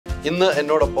ഇന്ന്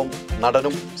എന്നോടൊപ്പം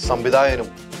നടനും സംവിധായകനും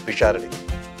പിഷാരടി.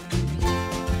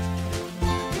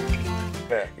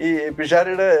 ഈ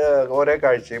പിഷാരടിയുടെ ഓരോ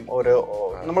കാഴ്ചയും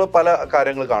നമ്മൾ പല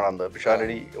കാര്യങ്ങൾ കാണാറുണ്ട്.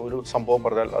 പിഷാരടി ഒരു സംഭവം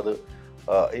പറഞ്ഞാൽ അത്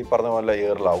ഈ പറഞ്ഞ പോലെ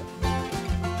എയറിലാവും.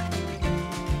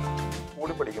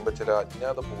 സ്കൂളിൽ പഠിക്കുമ്പോൾ ചില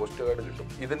അജ്ഞാത പോസ്റ്റ് കാർഡ് കിട്ടും.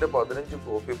 ഇതിന്റെ 15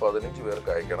 കോപ്പി 15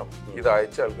 പേർക്ക് അയക്കണം. ഇത്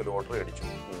അയച്ച ആൾക്ക് ലോട്ടറി അടിച്ചു,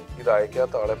 ഇത്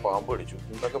അയക്കാത്ത ആളെ പാമ്പ് അടിച്ചു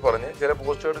എന്നൊക്കെ പറഞ്ഞ് ചില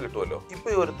പോസ്റ്റ് കാർഡ് കിട്ടുമല്ലോ. ഇപ്പൊ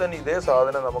ഒരുത്തൻ ഇതേ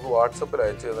സാധനം നമുക്ക് വാട്സപ്പിൽ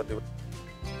അയച്ചു തന്നിട്ട്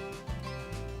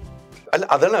അല്ല,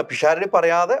 അതല്ല പിഷാരടി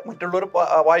പറയാതെ മറ്റുള്ളവർ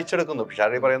വായിച്ചെടുക്കുന്നു.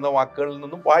 പിഷാരടി പറയുന്ന വാക്കുകളിൽ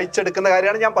നിന്നും വായിച്ചെടുക്കുന്ന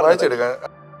കാര്യമാണ് ഞാൻ വായിച്ചെടുക്കാൻ.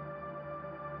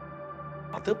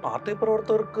 അത് പാർട്ടി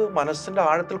പ്രവർത്തകർക്ക് മനസ്സിന്റെ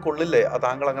ആഴത്തിൽ കൊള്ളില്ലേ?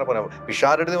 താങ്കൾ അങ്ങനെ പറയാം.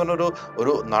 പിഷാരടി പറഞ്ഞൊരു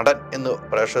ഒരു നടൻ എന്ന്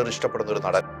പ്രേക്ഷകർ ഇഷ്ടപ്പെടുന്ന ഒരു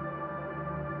നടൻ.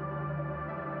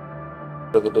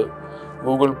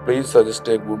 Google please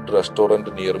suggest A good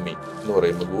restaurant near me എന്ന്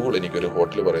പറയുമ്പോൾ ഗൂഗിൾ എനിക്കൊരു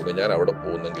ഹോട്ടൽ പറയുമ്പോൾ ഞാൻ അവിടെ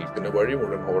പോകുന്നെങ്കിൽ പിന്നെ വഴി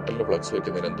മുഴുവൻ ഹോട്ടലിൽ ഫ്ലക്സ്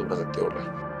വെക്കുന്നതിന് എന്തും പ്രസക്തിയുള്ള.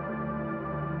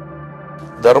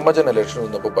 ധർമ്മജൻ ഇലക്ഷൻ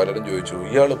വന്നപ്പോൾ പലരും ചോദിച്ചു,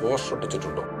 ഇയാള് പോസ്റ്റർ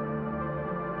ഒട്ടിച്ചിട്ടുണ്ടോ?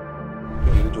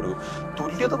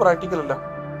 തുല്യത പ്രാക്ടിക്കൽ അല്ല.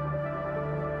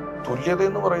 തുല്യത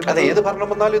എന്ന് പറയുന്നത് ഏത് ഭരണം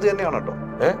വന്നാലും ഇത് തന്നെയാണ് കേട്ടോ.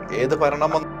 ഏത്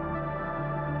ഭരണം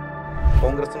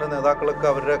കോൺഗ്രസിന്റെ നേതാക്കളൊക്കെ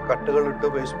അവരുടെ കട്ടുകളിട്ട്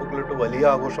ഫേസ്ബുക്കിലിട്ട് വലിയ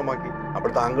ആഘോഷമാക്കി. അപ്പോൾ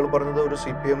താങ്കൾ പറഞ്ഞത് ഒരു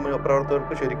CPM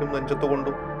പ്രവർത്തകർക്ക് ശരിക്കും നെഞ്ചത്ത്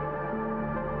കൊണ്ടു.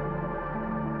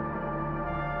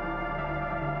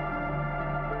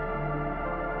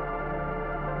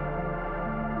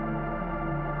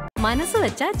 മനസ്സ്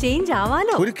വെച്ചാ ചേഞ്ച്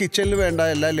ആവാലോ. ഒരു കിച്ചണിൽ വേണ്ട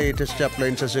എല്ലാ ലേറ്റസ്റ്റ്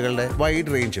അപ്ലയൻസസുകളുടെ വൈഡ്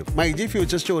റേഞ്ചും മൈജി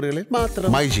ഫ്യൂച്ചർ സ്റ്റോറുകളിൽ മാത്രം.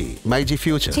 മൈജി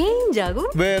ഫ്യൂച്ചർ ചേഞ്ച് ആകും,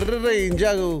 വേറൊരു range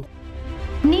ആകൂ.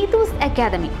 Neethu's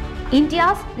academy,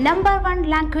 India's #1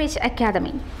 language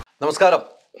academy. നമസ്കാരം.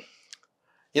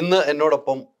 ഇന്ന്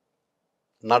എന്നോടൊപ്പം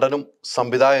നടനും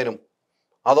സംവിധായകനും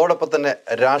അതോടൊപ്പം തന്നെ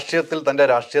രാഷ്ട്രീയത്തിൽ തൻ്റെ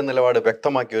രാഷ്ട്രീയ നിലപാട്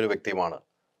വ്യക്തമാക്കിയ ഒരു വ്യക്തിയുമാണ്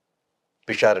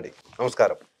പിഷാരടി.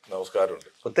 നമസ്കാരം. നമസ്കാരമുണ്ട്.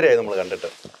 ഒത്തിരിയായി നമ്മൾ കണ്ടിട്ട്.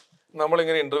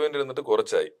 നമ്മളിങ്ങനെ ഇന്റർവ്യൂവിൽ ഇരുന്നിട്ട്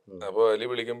കുറച്ചായി. അപ്പോൾ അലി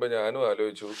വിളിക്കുമ്പോൾ ഞാനും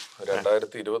ആലോചിച്ചു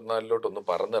 2024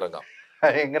 പറന്നിറങ്ങാം.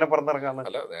 എങ്ങനെ പറന്നിറങ്ങാന്ന്?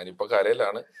 അല്ല, ഞാനിപ്പോ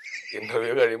കരയിലാണ്.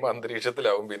 ഇന്റർവ്യൂ കഴിയുമ്പോൾ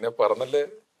അന്തരീക്ഷത്തിലാവും. പിന്നെ പറഞ്ഞല്ലേ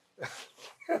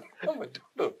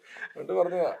പറ്റുള്ളൂ.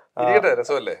 പറഞ്ഞതാ ഇരിക്കട്ടെ,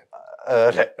 രസമല്ലേ?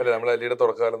 അല്ലെ, നമ്മൾ അലിയുടെ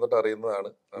തുടക്കകാലം തൊട്ട് അറിയുന്നതാണ്.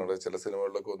 നമ്മള് ചില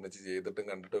സിനിമകളിലൊക്കെ ഒന്നിച്ച് ചെയ്തിട്ടും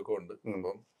കണ്ടിട്ടും ഒക്കെ ഉണ്ട്.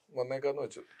 അപ്പം വന്നേക്കാന്ന്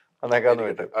വെച്ചു.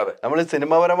 അതെ, നമ്മൾ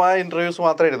സിനിമാപരമായ ഇന്റർവ്യൂസ്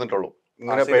മാത്രമേ ഇരുന്നിട്ടുള്ളൂ.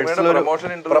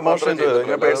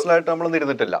 പേഴ്സണലായിട്ട് നമ്മളൊന്നും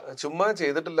ഇരുന്നിട്ടില്ല. ചുമ്മാ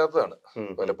ചെയ്തിട്ടില്ലാത്തതാണ്.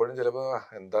 പലപ്പോഴും ചിലപ്പോ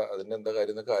അതിന്റെ എന്താ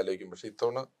കാര്യം എന്നൊക്കെ ആലോചിക്കും. പക്ഷെ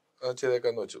ഇത്തവണ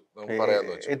ചെയ്തേക്കാന്ന് വെച്ചു, നമുക്ക്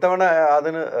പറയാന്ന് വെച്ചു. ഇത്തവണ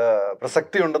അതിന്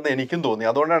പ്രസക്തി ഉണ്ടെന്ന് എനിക്കും തോന്നി.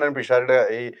 അതുകൊണ്ടാണ് ഞാൻ പിഷാരുടെ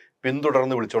ഈ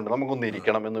പിന്തുടർന്ന് വിളിച്ചോണ്ട് നമുക്കൊന്ന്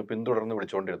ഇരിക്കണം എന്ന് പിന്തുടർന്ന്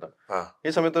വിളിച്ചോണ്ടിരുന്നത്. ഈ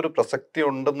സമയത്ത് ഒരു പ്രസക്തി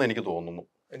ഉണ്ടെന്ന് എനിക്ക് തോന്നുന്നു.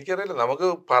 എനിക്കറിയില്ല, നമുക്ക്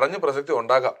പറഞ്ഞ് പ്രസക്തി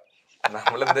ഉണ്ടാക്കാം.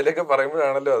 നമ്മൾ എന്തെങ്കിലുമൊക്കെ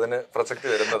പറയുമ്പോഴാണല്ലോ അതിന് പ്രസക്തി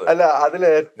വരുന്നത്. അല്ല,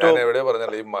 ഞാൻ എവിടെയോ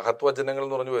പറഞ്ഞല്ലോ, ഈ മഹത്വചനങ്ങൾ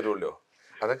എന്ന് പറഞ്ഞു വരുമല്ലോ.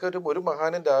 അതൊക്കെ ഒരു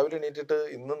മഹാനും രാവിലെ എണീറ്റിട്ട്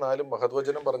ഇന്ന് 4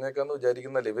 മഹത്വചനം പറഞ്ഞേക്കാന്ന്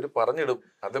വിചാരിക്കുന്നല്ലേ ഇവര് പറഞ്ഞിടും.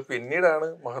 അത് പിന്നീടാണ്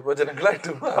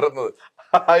മഹത്വചനങ്ങളായിട്ട് മാറുന്നത്.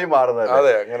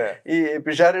 അതെ, അങ്ങനെ. ഈ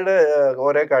പിഷാരടിയുടെ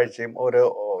ഓരോ കാഴ്ചയും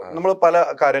നമ്മൾ പല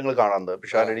കാര്യങ്ങൾ കാണാറുണ്ട്.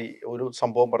 പിഷാരടി ഒരു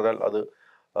സംഭവം പറഞ്ഞാൽ അത്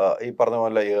ഈ പറഞ്ഞ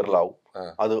പോലെ എയറിലാവും.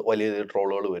 അത് വലിയ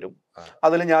ട്രോളുകൾ വരും.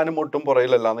 അതിൽ ഞാനും ഒട്ടും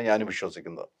പുറയിലല്ലാന്ന് ഞാനും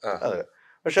വിശ്വസിക്കുന്നത്. അതെ,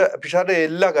 പക്ഷെ പിഷാരടി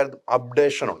എല്ലാ കാര്യത്തിലും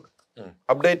അപ്ഡേഷൻ ഉണ്ട്.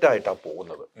 അപ്ഡേറ്റ് ആയിട്ടാ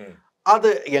പോകുന്നത്.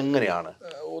 അത് എങ്ങനെയാണ്?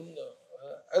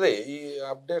 അതെ, ഈ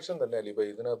അപ്ഡേഷൻ തന്നെ അല്ലേ. ഇപ്പൊ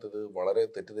ഇതിനകത്ത് ഇത് വളരെ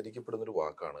തെറ്റിദ്ധരിക്കപ്പെടുന്ന ഒരു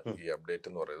വാക്കാണ് ഈ അപ്ഡേറ്റ്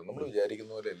എന്ന് പറയുന്നത്. നമ്മൾ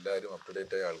വിചാരിക്കുന്ന പോലെ എല്ലാവരും അപ് ടു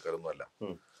ഡേറ്റ് ആയ ആൾക്കാരൊന്നും അല്ല.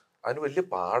 അതിന് വലിയ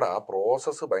പാടാ, ആ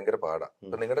പ്രോസസ്സ് ഭയങ്കര പാടാ.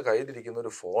 ഇപ്പൊ നിങ്ങളുടെ കയ്യിലിരിക്കുന്ന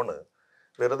ഒരു ഫോണ്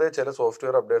വെറുതെ ചില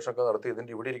സോഫ്റ്റ്വെയർ അപ്ഡേഷൻ ഒക്കെ നടത്തി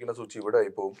ഇതിന്റെ ഇവിടെ ഇരിക്കുന്ന സ്വിച്ച് ഇവിടെ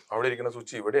ആയിപ്പോവും, അവിടെ ഇരിക്കുന്ന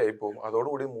സ്വിച്ച് ഇവിടെ ആയിപ്പോവും.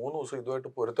 അതോടുകൂടി 3 ദിവസം ഇതുമായിട്ട്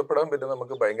പൊരുത്തപ്പെടാൻ പറ്റുന്ന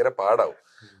നമുക്ക് ഭയങ്കര പാടാവും.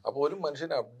 അപ്പോൾ ഒരു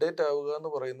മനുഷ്യന് അപ്ഡേറ്റ് ആവുക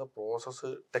എന്ന് പറയുന്ന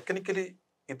പ്രോസസ്സ് ടെക്നിക്കലി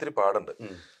ഇത്തിരി പാടുണ്ട്.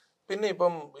 പിന്നെ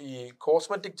ഇപ്പം ഈ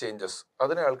കോസ്മെറ്റിക് ചേഞ്ചസ്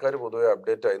അതിനെ ആൾക്കാർ പൊതുവെ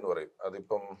അപ്ഡേറ്റ് ആയി എന്ന് പറയും.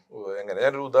 അതിപ്പം എങ്ങനെ,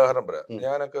 ഞാനൊരു ഉദാഹരണം പറയാം.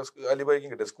 ഞാനൊക്കെ അലിബൈക്കും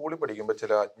കിട്ടും. സ്കൂളിൽ പഠിക്കുമ്പോൾ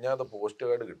ചില അജ്ഞാത പോസ്റ്റ്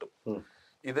കാർഡ് കിട്ടും.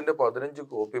 ഇതിന്റെ 15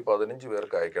 കോപ്പി 15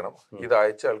 പേർക്ക് അയക്കണം. ഇത്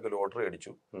അയച്ച ആൾക്ക് ലോട്ടറി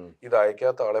അടിച്ചു, ഇത്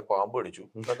അയക്കാത്ത ആളെ പാമ്പ് അടിച്ചു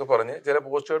എന്നൊക്കെ പറഞ്ഞ് ചില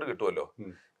പോസ്റ്റ് കാർഡ് കിട്ടുമല്ലോ.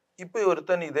 ഇപ്പൊ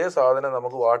ഒരുത്തൻ ഇതേ സാധനം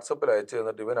നമുക്ക് വാട്സപ്പിൽ അയച്ചു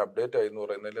തന്നിട്ട് ഇവൻ അപ്ഡേറ്റ് ആയി എന്ന്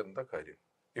പറയുന്നതിൽ എന്താ കാര്യം?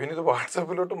 ഇവനിത്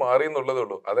വാട്സപ്പിലോട്ട് മാറി എന്നുള്ളതേ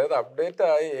ഉള്ളൂ. അതായത് അപ്ഡേറ്റ്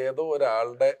ആയി ഏതോ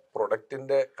ഒരാളുടെ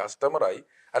പ്രൊഡക്റ്റിന്റെ കസ്റ്റമറായി,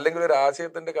 അല്ലെങ്കിൽ ഒരു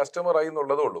ആശയത്തിന്റെ കസ്റ്റമറായി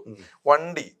എന്നുള്ളതേ ഉള്ളൂ.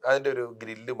 വണ്ടി അതിന്റെ ഒരു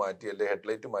ഗ്രില്ല് മാറ്റി, അല്ലെങ്കിൽ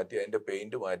ഹെഡ്ലൈറ്റ് മാറ്റി, അതിന്റെ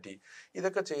പെയിന്റ് മാറ്റി,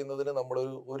 ഇതൊക്കെ ചെയ്യുന്നതിന്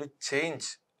നമ്മളൊരു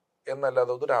ചേഞ്ച്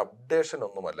എന്നല്ലാതെ അതൊരു അപ്ഡേഷൻ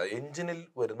ഒന്നുമല്ല. എഞ്ചിനിൽ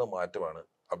വരുന്ന മാറ്റമാണ്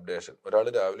അപ്ഡേഷൻ. ഒരാൾ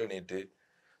രാവിലെ എണീറ്റ്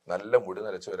നല്ല മുടി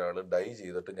നരച്ച ഒരാൾ ഡൈ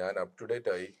ചെയ്തിട്ട് ഞാൻ അപ് ടു ഡേറ്റ്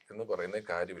ആയി എന്ന് പറയുന്ന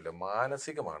കാര്യമില്ല.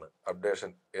 മാനസികമാണ്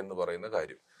അപ്ഡേഷൻ എന്ന് പറയുന്ന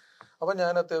കാര്യം. അപ്പൊ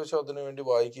ഞാൻ അത്യാവശ്യം അതിനു വേണ്ടി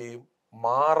വായിക്കുകയും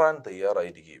മാറാൻ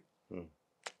തയ്യാറായിരിക്കുകയും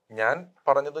ഞാൻ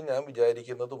പറഞ്ഞതും ഞാൻ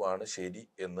വിചാരിക്കുന്നതുമാണ് ശരി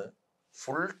എന്ന്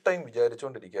ഫുൾ ടൈം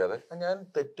വിചാരിച്ചുകൊണ്ടിരിക്കാതെ ഞാൻ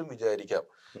തെറ്റും വിചാരിക്കാം,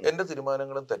 എന്റെ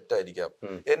തീരുമാനങ്ങളും തെറ്റായിരിക്കാം,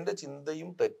 എന്റെ ചിന്തയും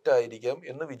തെറ്റായിരിക്കാം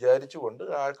എന്ന് വിചാരിച്ചുകൊണ്ട്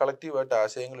കളക്റ്റീവായിട്ട്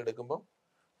ആശയങ്ങൾ എടുക്കുമ്പോൾ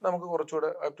നമുക്ക് കുറച്ചുകൂടെ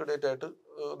അപ് ടു ഡേറ്റ് ആയിട്ട്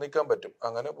നിൽക്കാൻ പറ്റും.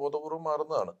 അങ്ങനെ ബോധപൂർവം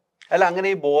മാറുന്നതാണ്. അല്ല, അങ്ങനെ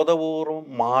ഈ ബോധപൂർവം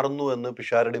മാറുന്നു എന്ന്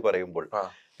പിഷാരടി പറയുമ്പോൾ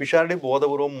പിഷാരടി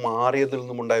ബോധപൂർവം മാറിയതിൽ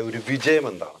നിന്നുമുണ്ടായ ഒരു വിജയം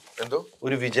എന്താണ്?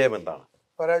 ഒരു വിജയം എന്താണ്?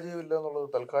 പരാജയമില്ല എന്നുള്ളത്.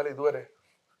 തൽക്കാലം ഇതുവരെ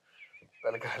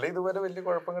വലിയ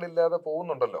കുഴപ്പങ്ങളില്ലാതെ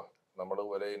പോകുന്നുണ്ടല്ലോ. നമ്മൾ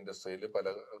ഒരേ ഇൻഡസ്ട്രിയിൽ പല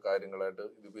കാര്യങ്ങളായിട്ട്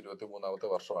ഇതിപ്പോൾ 23ാമത്തെ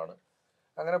വർഷമാണ്,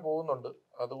 അങ്ങനെ പോകുന്നുണ്ട്.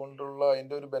 അതുകൊണ്ടുള്ള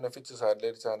അതിൻ്റെ ഒരു ബെനിഫിറ്റ്സ്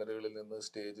സാറ്റലൈറ്റ് ചാനലുകളിൽ നിന്ന്,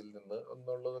 സ്റ്റേജിൽ നിന്ന്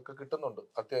എന്നുള്ളതൊക്കെ കിട്ടുന്നുണ്ട്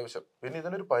അത്യാവശ്യം. പിന്നെ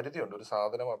ഇതിനൊരു പരിധിയുണ്ട്. ഒരു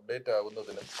സാധനം അപ്ഡേറ്റ്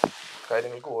ആവുന്നതിനും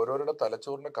കാര്യങ്ങൾക്ക് ഓരോരുടെ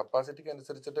തലച്ചോറിൻ്റെ കപ്പാസിറ്റിക്ക്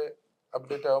അനുസരിച്ചിട്ട്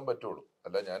അപ്ഡേറ്റ് ആവാൻ പറ്റുള്ളൂ.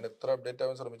 അല്ല ഞാൻ എത്ര അപ്ഡേറ്റ്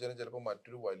ആവാൻ ശ്രമിച്ചാലും ചിലപ്പോൾ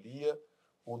മറ്റൊരു വലിയ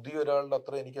പുതിയൊരാളുടെ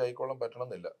അത്ര എനിക്ക് ആയിക്കോളാൻ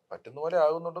പറ്റണമെന്നില്ല. പറ്റുന്ന പോലെ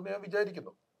ആകുന്നുണ്ടെന്ന് ഞാൻ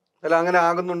വിചാരിക്കുന്നു. അല്ല, അങ്ങനെ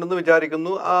ആകുന്നുണ്ടെന്ന്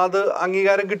വിചാരിക്കുന്നു. അത്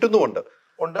അംഗീകാരം കിട്ടുന്നുമുണ്ട്.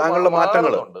 താങ്കളുടെ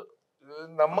മാറ്റങ്ങളുണ്ട്.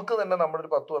 നമുക്ക് തന്നെ നമ്മുടെ ഒരു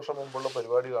 10 വർഷം മുമ്പുള്ള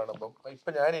പരിപാടി കാണുമ്പം ഇപ്പൊ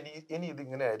ഞാൻ ഇനി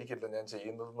ഇതിങ്ങനെ ആയിരിക്കില്ല ഞാൻ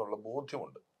ചെയ്യുന്നത് എന്നുള്ള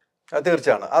ബോധ്യമുണ്ട്.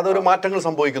 തീർച്ചയാണ് അതൊരു മാറ്റങ്ങൾ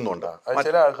സംഭവിക്കുന്നുണ്ട്.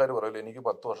 ചില ആൾക്കാർ പറയില്ല എനിക്ക്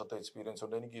 10 വർഷത്തെ എക്സ്പീരിയൻസ്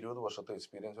ഉണ്ട്, എനിക്ക് 20 വർഷത്തെ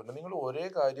എക്സ്പീരിയൻസ് ഉണ്ട്. നിങ്ങൾ ഒരേ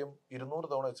കാര്യം 200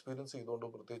 തവണ എക്സ്പീരിയൻസ് ചെയ്തുകൊണ്ട്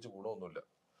പ്രത്യേകിച്ച് ഗുണമൊന്നുമില്ല.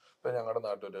 ഇപ്പൊ ഞങ്ങളുടെ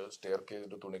നാട്ടിലൊരു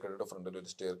ഒരു തുണിക്കടയുടെ ഫ്രണ്ടിൽ ഒരു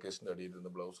സ്റ്റെയർ കേസിന്റെ അടിയിൽ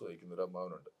നിന്ന് ബ്ലൗസ് തയ്ക്കുന്ന ഒരു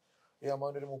അമ്മാവനുണ്ട്. ഈ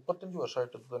അമ്മാവൻ ഒരു 35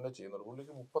 വർഷമായിട്ട് ഇത് തന്നെ ചെയ്യുന്നുണ്ട്.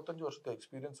 പുള്ളിക്ക് 35 വർഷത്തെ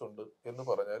എക്സ്പീരിയൻസ് ഉണ്ട് എന്ന്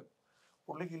പറഞ്ഞാൽ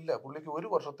പുള്ളിക്കില്ല. പുള്ളിക്ക് 1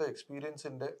 വർഷത്തെ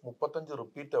എക്സ്പീരിയൻസിന്റെ 35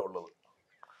 റിപ്പീറ്റാ ഉള്ളത്.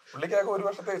 പുള്ളിക്കാകെ 1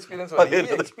 വർഷത്തെ എക്സ്പീരിയൻസ്,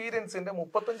 എക്സ്പീരിയൻസിന്റെ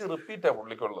 35 റിപ്പീറ്റാ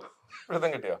പുള്ളിക്കുള്ളത്. എഴുതാൻ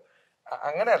കിട്ടിയ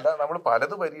അങ്ങനെയല്ല. നമ്മൾ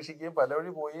പലത് പരീക്ഷിക്കുകയും പല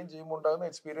വഴി പോവുകയും ചെയ്യുമ്പോൾ ഉണ്ടാകുന്ന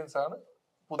എക്സ്പീരിയൻസ് ആണ്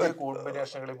പുതിയ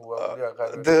കോമ്പിനേഷനുകളിൽ പോവാ.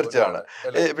 തീർച്ചയാണ്.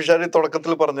 പിഷാരടി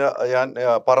തുടക്കത്തിൽ പറഞ്ഞ ഞാൻ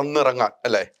പറന്നിറങ്ങാൻ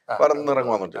അല്ലേ,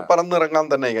 പറന്നിറങ്ങാൻ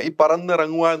തന്നെ. ഈ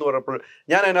പറന്നിറങ്ങുക എന്ന് പറഞ്ഞപ്പോൾ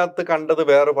ഞാൻ അതിനകത്ത് കണ്ടത്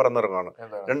വേറെ പറന്നിറങ്ങാണ്.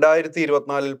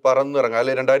 2024 പറന്നിറങ്ങാൻ,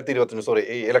 അല്ലെ 2025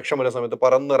 ഈ ഇലക്ഷൻ വരുന്ന സമയത്ത്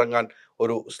പറന്നിറങ്ങാൻ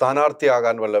ഒരു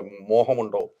സ്ഥാനാർത്ഥിയാകാൻ വല്ല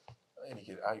മോഹമുണ്ടോ?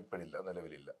 എനിക്ക് ഇപ്പോഴില്ല,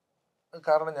 നിലവിലില്ല.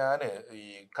 കാരണം ഞാൻ ഈ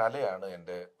കലയാണ്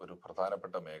എൻ്റെ ഒരു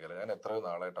പ്രധാനപ്പെട്ട മേഖല. ഞാൻ എത്രയോ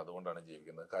നാളായിട്ട് അതുകൊണ്ടാണ്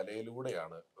ജീവിക്കുന്നത്.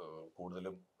 കലയിലൂടെയാണ്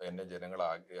കൂടുതലും എന്നെ ജനങ്ങൾ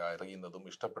അറിയുന്നതും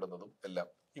ഇഷ്ടപ്പെടുന്നതും എല്ലാം.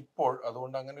 ഇപ്പോൾ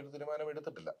അതുകൊണ്ട് അങ്ങനെ ഒരു തീരുമാനം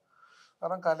എടുത്തിട്ടില്ല.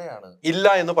 കാരണം കലയാണ്.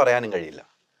 ഇല്ല എന്ന് പറയാനും കഴിയില്ല.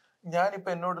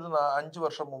 ഞാനിപ്പോ എന്നോടൊരു 5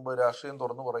 വർഷം മുമ്പ് രാഷ്ട്രീയം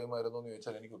തുറന്നു പറയുമായിരുന്നു എന്ന്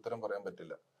ചോദിച്ചാൽ എനിക്ക് ഉത്തരം പറയാൻ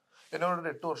പറ്റില്ല.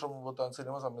 എന്നോടൊരു 8 വർഷം മുമ്പ് താൻ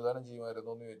സിനിമ സംവിധാനം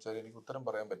ചെയ്യുമായിരുന്നു എന്ന് ചോദിച്ചാൽ എനിക്ക് ഉത്തരം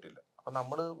പറയാൻ പറ്റില്ല. അപ്പൊ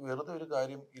നമ്മള് വെറുതെ ഒരു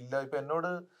കാര്യം ഇല്ല. ഇപ്പൊ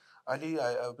എന്നോട്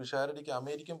പിഷാരടിക്ക്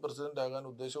അമേരിക്കൻ പ്രസിഡന്റ് ആകാൻ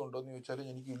ഉദ്ദേശം ഉണ്ടോ എന്ന് ചോദിച്ചാൽ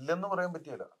എനിക്ക് ഇല്ലെന്ന് പറയാൻ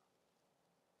പറ്റിയല്ല.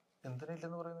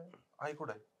 എന്തിനില്ലെന്ന് പറയുന്നത്?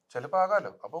 ആയിക്കൂടെ, ചിലപ്പോ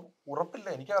ആകാലോ. അപ്പം ഉറപ്പില്ല,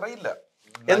 എനിക്കറിയില്ല.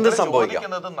 എന്ത്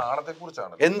സംഭവിക്കുന്നത് നാളത്തെ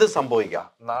കുറിച്ചാണ്. എന്ത് സംഭവിക്കാം?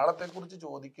 നാളത്തെ കുറിച്ച്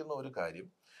ചോദിക്കുന്ന ഒരു കാര്യം,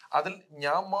 അതിൽ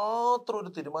ഞാൻ മാത്രം ഒരു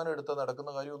തീരുമാനം എടുത്താൽ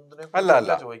നടക്കുന്ന കാര്യം ഒന്നിനെ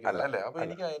ചോദിക്കുന്നത് അല്ലേ. അപ്പൊ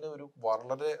എനിക്ക് അതിന് ഒരു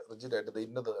വളരെ റിജിഡായിട്ട്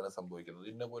ഇന്നതാണ് സംഭവിക്കുന്നത്,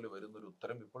 ഇന്ന പോലെ വരുന്ന ഒരു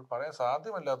ഉത്തരം ഇപ്പോൾ പറയാൻ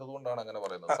സാധ്യമല്ലാത്തത് കൊണ്ടാണ് അങ്ങനെ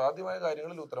പറയുന്നത്. സാധ്യമായ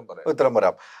കാര്യങ്ങളിൽ ഉത്തരം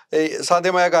പറയാം.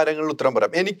 സാധ്യമായ കാര്യങ്ങളിൽ ഉത്തരം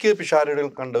പറയാം. എനിക്ക്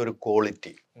പിഷാരടിയിൽ കണ്ട ഒരു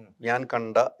ക്വാളിറ്റി,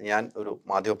 ഞാൻ ഒരു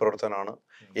മാധ്യമപ്രവർത്തനാണ്,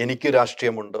 എനിക്ക്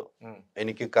രാഷ്ട്രീയമുണ്ട്,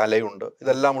 എനിക്ക് കലയുണ്ട്,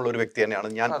 ഇതെല്ലാം ഉള്ള ഒരു വ്യക്തി തന്നെയാണ്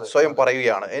ഞാൻ, സ്വയം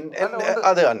പറയുകയാണ്.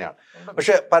 അത് തന്നെയാണ്.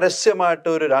 പക്ഷെ പരസ്യമായിട്ട്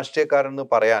ഒരു രാഷ്ട്രീയക്കാരൻ എന്ന്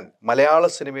പറയാൻ മലയാള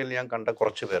സിനിമയിൽ ഞാൻ കണ്ട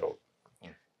കുറച്ച് പേരുള്ളൂ.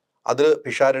 അത്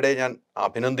പിഷാരടിയെ ഞാൻ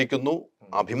അഭിനന്ദിക്കുന്നു,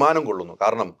 അഭിമാനം കൊള്ളുന്നു.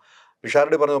 കാരണം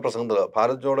പിഷാരടി പറഞ്ഞ പ്രസംഗത്തിൽ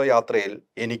ഭാരത് ജോഡോ യാത്രയിൽ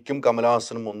എനിക്കും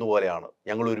കമലഹാസനും ഒന്നുപോലെയാണ്,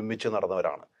 ഞങ്ങൾ ഒരുമിച്ച്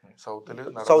നടന്നവരാണ്.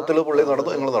 സൗത്തിൽ പുള്ളി നടന്നു,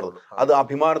 ഞങ്ങൾ നടന്നു. അത്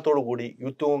അഭിമാനത്തോടു കൂടി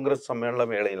യൂത്ത് കോൺഗ്രസ് സമ്മേളന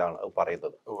വേളയിലാണ്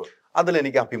പറയുന്നത്.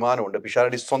 അതിലെനിക്ക് അഭിമാനമുണ്ട്.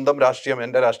 പിഷാരടി സ്വന്തം രാഷ്ട്രീയം,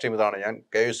 എന്റെ രാഷ്ട്രീയം ഇതാണ്, ഞാൻ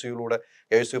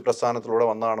KSU പ്രസ്ഥാനത്തിലൂടെ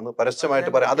വന്നതാണെന്ന്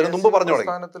പരസ്യമായിട്ട് പറയാം. അതിന് മുമ്പ് പറഞ്ഞു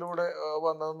തുടങ്ങി.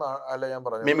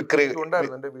 മിമിക്രി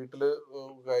ഉണ്ടായിരുന്നു. എന്റെ വീട്ടില്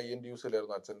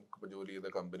INTUസിലായിരുന്നു അച്ഛൻ ജോലി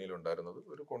ചെയ്ത കമ്പനിയിൽ ഉണ്ടായിരുന്നത്.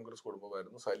 ഒരു കോൺഗ്രസ്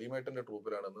കുടുംബമായിരുന്നു. സലീമേട്ടന്റെ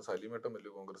ട്രൂപ്പിലാണ്. സലീമേട്ടൻ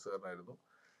വലിയ കോൺഗ്രസ്സുകാരനായിരുന്നു.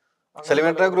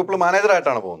 സലീമേട്ടന്റെ ഗ്രൂപ്പിൽ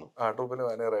മാനേജറായിട്ടാണ് പോകുന്നത്. ട്രൂപ്പിൽ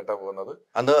മാനേജറായിട്ടാണ് പോകുന്നത്.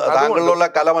 അന്ന് താങ്കളിലുള്ള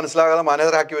കല മനസ്സിലാകാതെ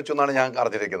മാനേജറാക്കി വെച്ചു എന്നാണ് ഞാൻ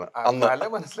അറിഞ്ഞിരിക്കുന്നത്. കല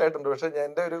മനസ്സിലായിട്ടുണ്ട്. പക്ഷെ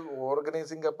എന്റെ ഒരു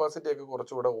ഓർഗനൈസിങ് കപ്പാസിറ്റി ഒക്കെ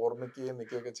കുറച്ചുകൂടെ ഓർമ്മിക്കുകയും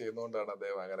നിൽക്കുകയൊക്കെ ചെയ്യുന്നതുകൊണ്ടാണ്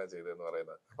അദ്ദേഹം അങ്ങനെ ചെയ്തതെന്ന്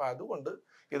പറയുന്നത്. അപ്പൊ അതുകൊണ്ട്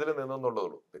ഇതിൽ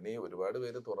നിന്നുള്ളൂ. പിന്നെ ഈ ഒരുപാട്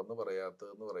പേര് തുറന്നു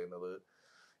പറയാത്തതെന്ന് പറയുന്നത്,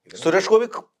 സുരേഷ് ഗോപി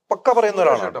പക്ക പറയുന്ന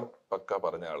ഒരാളാണ്. പക്ക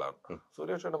പറഞ്ഞ ആളാണ്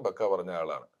സുരേഷ് ഏട്ടൻ, പക്ക പറഞ്ഞ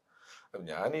ആളാണ്.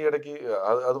 ഞാൻ ഈ ഇടയ്ക്ക്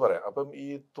അത് പറയാം. അപ്പം ഈ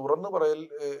തുറന്നു പറയൽ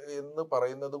എന്ന്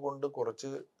പറയുന്നത് കൊണ്ട്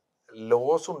കുറച്ച്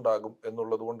ലോസ് ഉണ്ടാകും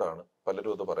എന്നുള്ളത് കൊണ്ടാണ്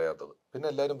പലരും അത് പറയാത്തത്. പിന്നെ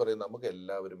എല്ലാവരും പറയും നമുക്ക്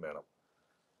എല്ലാവരും വേണം,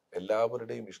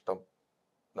 എല്ലാവരുടെയും ഇഷ്ടം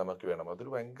നമുക്ക് വേണം.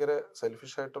 അതൊരു ഭയങ്കര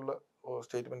സെൽഫിഷ് ആയിട്ടുള്ള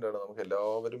സ്റ്റേറ്റ്മെന്റ് ആണ്. നമുക്ക്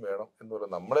എല്ലാവരും വേണം എന്ന്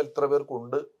പറയുന്നത്, നമ്മൾ എത്ര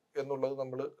പേർക്കുണ്ട് എന്നുള്ളത്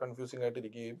നമ്മൾ കൺഫ്യൂസിങ്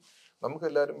ആയിട്ടിരിക്കുകയും നമുക്ക്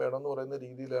എല്ലാവരും വേണം എന്ന് പറയുന്ന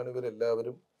രീതിയിലാണ്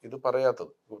ഇവരെല്ലാവരും ഇത്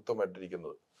പറയാത്തത്,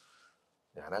 ഗുപ്തമായിട്ടിരിക്കുന്നത്.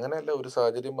 ഞാൻ അങ്ങനെയല്ല. ഒരു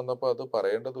സാഹചര്യം വന്നപ്പോൾ അത്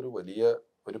പറയേണ്ടത്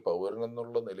ഒരു പൗരൻ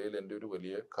എന്നുള്ള നിലയിൽ എൻ്റെ ഒരു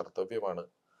വലിയ കർത്തവ്യമാണ്.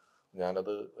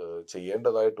 ഞാനത്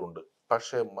ചെയ്യേണ്ടതായിട്ടുണ്ട്.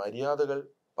 പക്ഷെ മര്യാദകൾ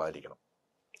പാലിക്കണം.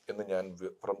 എന്ന് ഞാൻ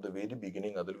ഫ്രം ദ വെരി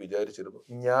ബിഗിനിങ് അതിൽ വിചാരിച്ചിരുന്നു.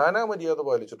 ഞാൻ ആ മര്യാദ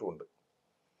പാലിച്ചിട്ടുമുണ്ട്.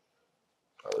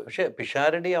 പക്ഷെ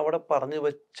പിഷാരടി അവിടെ പറഞ്ഞു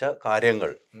വെച്ച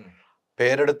കാര്യങ്ങൾ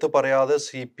പേരെടുത്ത് പറയാതെ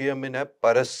CPM-നെ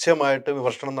പരസ്യമായിട്ട്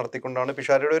വിമർശനം നടത്തിക്കൊണ്ടാണ്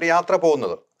പിഷാരടി ഒരു യാത്ര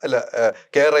പോകുന്നത്. അല്ല,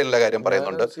 കേരളയിലെ കാര്യം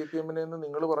പറയുന്നുണ്ട്. CPM-നെ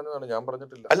നിങ്ങൾ പറഞ്ഞതാണ്, ഞാൻ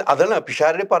പറഞ്ഞിട്ടില്ല. അല്ല, അതല്ല,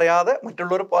 പിഷാരടി പറയാതെ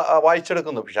മറ്റുള്ളവർ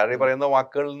വായിച്ചെടുക്കുന്നു. പിഷാരടി പറയുന്ന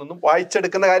വാക്കുകളിൽ നിന്നും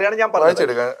വായിച്ചെടുക്കുന്ന കാര്യമാണ് ഞാൻ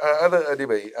പറഞ്ഞത്. അത്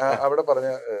അരിഭായി അവിടെ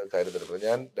പറഞ്ഞ കാര്യത്തിൽ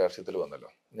ഞാൻ രാഷ്ട്രീയത്തിൽ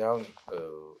വന്നല്ലോ. ഞാൻ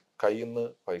കയ്യിൽ നിന്ന്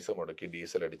പൈസ മുടക്കി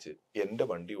ഡീസൽ അടിച്ച് എൻ്റെ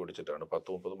വണ്ടി ഓടിച്ചിട്ടാണ്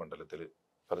 10-30 മണ്ഡലത്തിൽ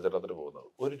പ്രചരണത്തിന് പോകുന്നത്.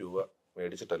 1 രൂപ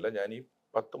മേടിച്ചിട്ടല്ല ഞാൻ ഈ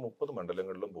 10-30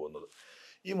 മണ്ഡലങ്ങളിലും പോകുന്നത്.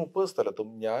 ഈ 30 സ്ഥലത്തും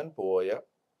ഞാൻ പോയ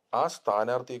ആ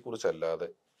സ്ഥാനാർത്ഥിയെ കുറിച്ചല്ലാതെ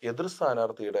എതിർ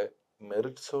സ്ഥാനാർത്ഥിയുടെ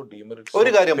മെറിറ്റ്സോ ഡിമെറിറ്റ്സോ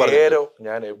പേരോ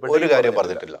ഞാൻ എവിടെയും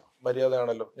പറഞ്ഞിട്ടില്ല.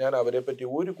 മര്യാദയാണല്ലോ. ഞാൻ അവരെ പറ്റി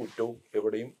ഒരു കുറ്റവും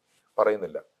എവിടെയും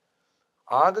പറയുന്നില്ല.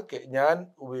 ആകെ ഞാൻ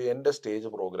എൻ്റെ സ്റ്റേജ്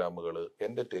പ്രോഗ്രാമുകൾ,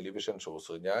 എൻ്റെ ടെലിവിഷൻ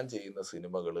ഷോസ്, ഞാൻ ചെയ്യുന്ന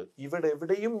സിനിമകൾ, ഇവിടെ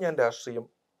എവിടെയും ഞാൻ രാഷ്ട്രീയം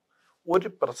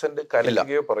 1%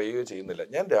 കലക്കുകയോ പറയുകയോ ചെയ്യുന്നില്ല.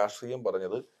 ഞാൻ രാഷ്ട്രീയം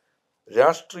പറഞ്ഞത്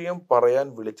രാഷ്ട്രീയം പറയാൻ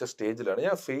വിളിച്ച സ്റ്റേജിലാണ്.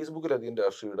 ഞാൻ ഫേസ്ബുക്കിൽ അധികം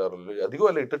രാഷ്ട്രീയം ഇടാറില്ല, അധികം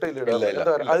അല്ല, ഇട്ടിട്ടേ ഇടാറില്ല.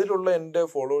 അതിലുള്ള എൻ്റെ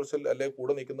ഫോളോവേഴ്സിൽ അല്ലെ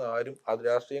കൂടെ നിൽക്കുന്ന ആരും അത്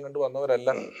രാഷ്ട്രീയം കണ്ട്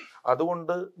വന്നവരല്ല.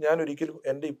 അതുകൊണ്ട് ഞാൻ ഒരിക്കലും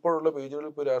എൻ്റെ ഇപ്പോഴുള്ള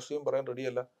പേജുകളിൽ പോയി രാഷ്ട്രീയം പറയാൻ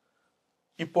റെഡിയല്ല,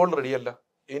 ഇപ്പോൾ റെഡിയല്ല.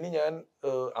 ഇനി ഞാൻ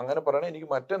അങ്ങനെ പറയണേ എനിക്ക്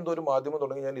മറ്റെന്തോ ഒരു മാധ്യമം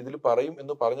തുടങ്ങി ഞാൻ ഇതിൽ പറയും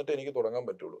എന്ന് പറഞ്ഞിട്ട് എനിക്ക് തുടങ്ങാൻ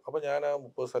പറ്റുള്ളൂ. അപ്പൊ ഞാൻ ആ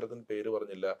 30 സ്ഥലത്തിന് പേര്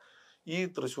പറഞ്ഞില്ല. ഈ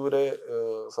തൃശ്ശൂരെ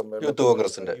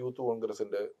യൂത്ത്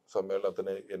കോൺഗ്രസിന്റെ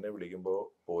സമ്മേളനത്തിന് എന്നെ വിളിക്കുമ്പോൾ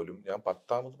പോലും ഞാൻ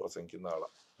 10ാമത് പ്രസംഗിക്കുന്ന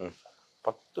ആളാണ്.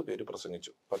 10 പേര്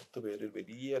പ്രസംഗിച്ചു. 10 പേര്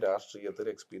വലിയ രാഷ്ട്രീയത്തിൽ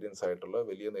എക്സ്പീരിയൻസ് ആയിട്ടുള്ള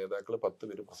വലിയ നേതാക്കൾ 10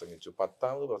 പേര് പ്രസംഗിച്ചു.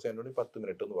 10ാമത് പ്രസംഗം എന്നോട് 10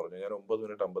 മിനിറ്റ് എന്ന് പറഞ്ഞു. ഞാൻ 9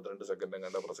 മിനിറ്റ് 52 സെക്കൻഡ്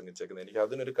എങ്ങാണ്ട് പ്രസംഗിച്ചേക്കുന്നത്. എനിക്ക്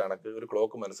അതിനൊരു കണക്ക്, ഒരു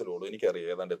ക്ലോക്ക് മനസ്സിലോടും.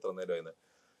 എനിക്കറിയാം ഏതാണ്ട് എത്ര നേരമായിരുന്നു.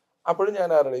 അപ്പോഴും ഞാൻ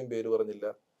ആരുടെയും പേര് പറഞ്ഞില്ല,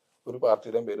 ഒരു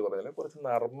പാർട്ടിയുടെയും പേര് പറഞ്ഞില്ല. കുറച്ച്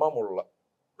നർമ്മമുള്ള,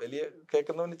 വലിയ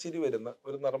കേൾക്കുന്നവന് ചിരി വരുന്ന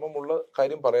ഒരു നർമ്മമുള്ള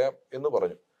കാര്യം പറയാം എന്ന്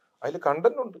പറഞ്ഞു. അതിൽ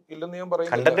കണ്ടന്റ് ഉണ്ട്, ഇല്ലെന്ന് ഞാൻ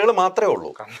പറയുന്നില്ല, മാത്രമേ ഉള്ളൂ.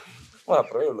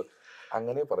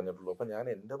 അങ്ങനെ പറഞ്ഞിട്ടുള്ളൂ. അപ്പൊ ഞാൻ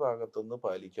എൻ്റെ ഭാഗത്തുനിന്ന്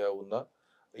പാലിക്കാവുന്ന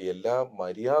എല്ലാ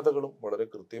മര്യാദകളും വളരെ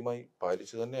കൃത്യമായി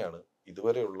പാലിച്ചു തന്നെയാണ്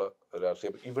ഇതുവരെയുള്ള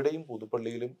രാഷ്ട്രീയം. ഇവിടെയും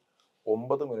പുതുപ്പള്ളിയിലും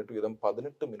 9 മിനിറ്റ് വീതം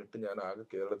 18 മിനിറ്റ് ഞാൻ ആകെ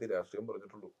കേരളത്തിൽ രാഷ്ട്രീയം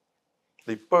പറഞ്ഞിട്ടുള്ളൂ.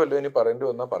 ഇപ്പൊ വല്ലതും ഇനി പറയേണ്ടി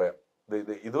വന്നാൽ പറയാം.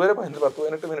 ഇതുവരെ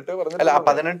 10-18 മിനിറ്റ് പറഞ്ഞു. അല്ല,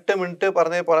 18 മിനിറ്റ്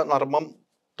പറഞ്ഞ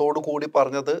നർമ്മത്തോടു കൂടി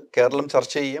പറഞ്ഞത് കേരളം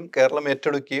ചർച്ച ചെയ്യും, കേരളം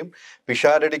ഏറ്റെടുക്കുകയും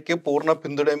പിഷാരടിക്ക് പൂർണ്ണ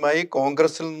പിന്തുണയുമായി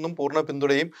കോൺഗ്രസിൽ നിന്നും പൂർണ്ണ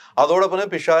പിന്തുണയും, അതോടൊപ്പം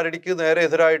പിഷാരടിക്ക് നേരെ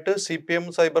എതിരായിട്ട് CPM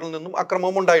സൈബറിൽ നിന്നും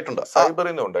അക്രമവും ഉണ്ടായിട്ടുണ്ട്.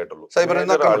 സൈബറിൽ നിന്ന്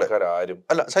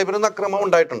അക്രമം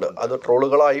ഉണ്ടായിട്ടുണ്ട്. അത്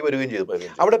ട്രോളുകളായി വരികയും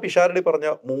ചെയ്തു. അവിടെ പിഷാരടി പറഞ്ഞ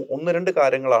 1-2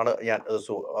 കാര്യങ്ങളാണ് ഞാൻ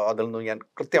അതിൽ നിന്ന് ഞാൻ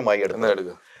കൃത്യമായി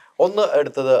എടുത്തത്. ഒന്ന്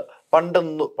എടുത്തത്,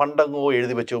 പണ്ടങ്ങോ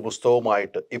എഴുതി വെച്ച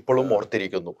പുസ്തകവുമായിട്ട് ഇപ്പോഴും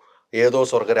ഓർത്തിരിക്കുന്നു, ഏതോ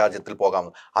സ്വർഗരാജ്യത്തിൽ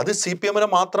പോകാമെന്ന്. അത് CPM-നെ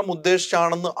മാത്രം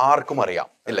ഉദ്ദേശിച്ചാണെന്ന് ആർക്കും അറിയാം,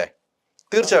 ഇല്ലേ?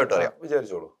 തീർച്ചയായിട്ടും അറിയാം.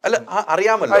 വിചാരിച്ചോളൂ. അല്ല,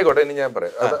 അറിയാമല്ലോ. ആയിക്കോട്ടെ, ഇനി ഞാൻ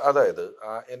പറയാം. അതായത്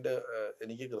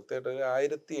എനിക്ക് കൃത്യമായിട്ട്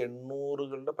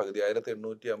 1800-കളുടെ പകുതി,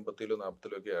 1850-ലോ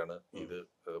 40-ലോ ഒക്കെയാണ് ഇത്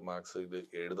മാർക്സ് ഇത്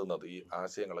എഴുതുന്നത്, ഈ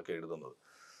ആശയങ്ങളൊക്കെ എഴുതുന്നത്.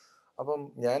 അപ്പം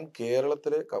ഞാൻ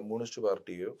കേരളത്തിലെ കമ്മ്യൂണിസ്റ്റ്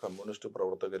പാർട്ടിയോ കമ്മ്യൂണിസ്റ്റ്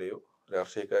പ്രവർത്തകരെയോ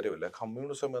രാഷ്ട്രീയക്കാരെയോ അല്ല,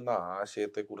 കമ്മ്യൂണിസം എന്ന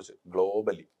ആശയത്തെക്കുറിച്ച്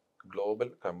ഗ്ലോബൽ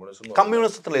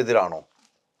കമ്മ്യൂണിസത്തിനെതിരാണോ?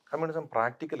 കമ്മ്യൂണിസം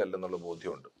പ്രാക്ടിക്കൽ അല്ലെന്നുള്ള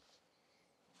ബോധ്യമുണ്ട്.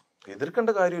 എതിർക്കേണ്ട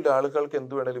കാര്യമില്ല. ആളുകൾക്ക്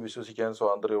എന്ത് വേണേലും വിശ്വസിക്കാൻ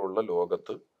സ്വാതന്ത്ര്യമുള്ള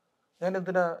ലോകത്ത് ഞാൻ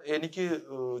എന്തിനാ, എനിക്ക്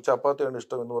ചപ്പാത്തിയാണ്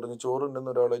ഇഷ്ടം എന്ന് പറഞ്ഞ്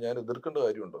ചോറുണ്ടെന്ന ഒരാളെ ഞാൻ എതിർക്കേണ്ട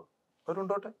കാര്യമുണ്ടോ?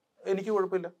 അവരുണ്ടോട്ടെ, എനിക്ക്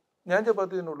കുഴപ്പമില്ല, ഞാൻ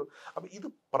ചപ്പാത്തി തന്നെയുള്ളൂ. അപ്പൊ ഇത്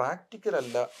പ്രാക്ടിക്കൽ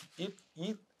അല്ല, ഈ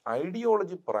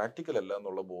ഐഡിയോളജി പ്രാക്ടിക്കൽ അല്ല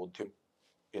എന്നുള്ള ബോധ്യം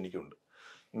എനിക്കുണ്ട്.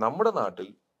 നമ്മുടെ നാട്ടിൽ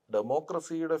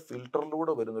ഡെമോക്രസിയുടെ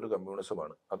ഫിൽട്ടറിലൂടെ വരുന്നൊരു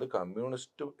കമ്മ്യൂണിസമാണ്. അത്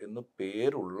കമ്മ്യൂണിസ്റ്റ് എന്ന്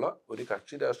പേരുള്ള ഒരു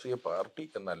കക്ഷി രാഷ്ട്രീയ പാർട്ടി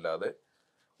എന്നല്ലാതെ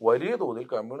വലിയ തോതിൽ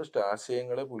കമ്മ്യൂണിസ്റ്റ്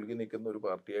ആശയങ്ങളെ പുൽകി നിൽക്കുന്ന ഒരു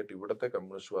പാർട്ടിയായിട്ട് ഇവിടുത്തെ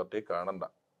കമ്മ്യൂണിസ്റ്റ് പാർട്ടിയെ കാണണ്ട.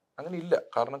 അങ്ങനെ ഇല്ല.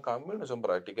 കാരണം കമ്മ്യൂണിസം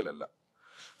പ്രാക്ടിക്കൽ അല്ല.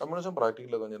 കമ്മ്യൂണിസം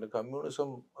പ്രാക്ടിക്കൽ എന്ന് പറഞ്ഞാൽ,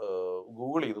 കമ്മ്യൂണിസം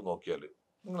ഗൂഗിൾ ചെയ്ത് നോക്കിയാൽ,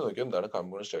 നിങ്ങൾ നോക്കിയാൽ എന്താണ്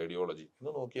കമ്മ്യൂണിസ്റ്റ് ഐഡിയോളജി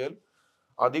എന്ന് നോക്കിയാൽ,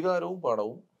 അധികാരവും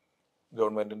പണവും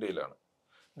ഗവൺമെന്റിന്റെ കയ്യിലാണ്.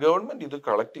 ഗവൺമെന്റ് ഇത്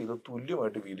കളക്ട് ചെയ്ത്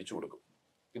തുല്യമായിട്ട് വീതിച്ചു കൊടുക്കും.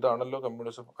 ഇതാണല്ലോ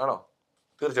കമ്മ്യൂണിസം. ആണോ?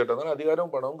 തീർച്ചയായിട്ടും. അങ്ങനെ അധികാരവും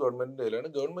പണവും ഗവൺമെന്റിന്റെ കയ്യിലാണ്.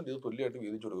 ഗവൺമെന്റ് ഇത് തുല്യമായിട്ട്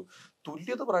വീതിച്ചു കൊടുക്കും.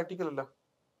 തുല്യത പ്രാക്ടിക്കൽ അല്ല.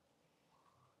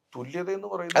 തുല്യത എന്ന്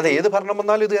പറയുന്നത് ഏത് ഭരണം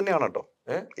വന്നാലും ഇത് തന്നെയാണ് കേട്ടോ.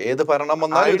 ഏത് ഭരണം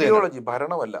വന്നാലും ഐഡിയോളജി,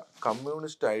 ഭരണമല്ല,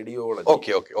 കമ്മ്യൂണിസ്റ്റ് ഐഡിയോളജി.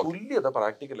 തുല്യത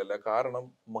പ്രാക്ടിക്കൽ അല്ല. കാരണം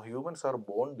ഹ്യൂമൻസ് ആർ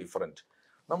ബോൺ ഡിഫറെന്റ്.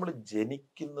 നമ്മൾ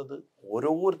ജനിക്കുന്നത്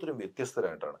ഓരോരുത്തരും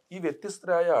വ്യത്യസ്തരായിട്ടാണ്. ഈ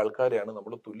വ്യത്യസ്തരായ ആൾക്കാരെയാണ്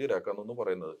നമ്മൾ തുല്യരാക്കാന്നെന്ന്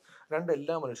പറയുന്നത്.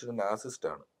 എല്ലാ മനുഷ്യരും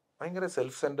നാസിസ്റ്റാണ്, ഭയങ്കര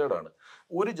സെൽഫ് സെന്റേർഡ് ആണ്.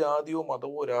 ഒരു ജാതിയോ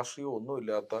മതമോ രാഷ്ട്രീയമോ ഒന്നും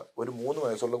ഇല്ലാത്ത ഒരു 3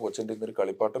 വയസ്സുള്ള കൊച്ചിൻ്റെ ഒരു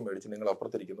കളിപ്പാട്ടം മേടിച്ച് നിങ്ങൾ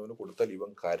അപ്പുറത്തിരിക്കുന്നവന് കൊടുത്താൽ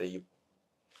ഇവൻ കരയും.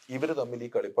 ഇവര് തമ്മിൽ ഈ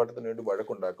കളിപ്പാട്ടത്തിന് വേണ്ടി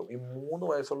വഴക്കുണ്ടാക്കും. ഈ 3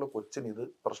 വയസ്സുള്ള കൊച്ചിന് ഇത്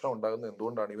പ്രശ്നം ഉണ്ടാകുന്നത്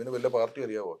എന്തുകൊണ്ടാണ്? ഇവന് വല്ല പാർട്ടി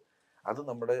അറിയാവോ? അത്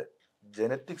നമ്മുടെ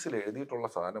ജനറ്റിക്സിൽ എഴുതിയിട്ടുള്ള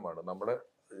സാധനമാണ്. നമ്മുടെ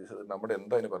നമ്മുടെ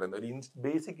എന്താ പറയുന്നത്, ഒരു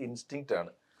ബേസിക് ഇൻസ്റ്റിങ്ക്റ്റ്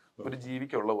ആണ് ഒരു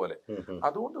ജീവിക്കുള്ള പോലെ.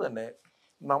 അതുകൊണ്ട് തന്നെ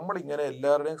നമ്മളിങ്ങനെ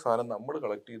എല്ലാവരുടെയും സാധനം നമ്മൾ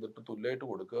കളക്ട് ചെയ്തിട്ട് തുല്യമായിട്ട്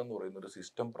കൊടുക്കുക എന്ന് പറയുന്ന ഒരു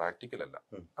സിസ്റ്റം പ്രാക്ടിക്കൽ അല്ല.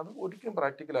 അത് ഒരിക്കലും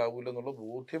പ്രാക്ടിക്കൽ ആവില്ല എന്നുള്ള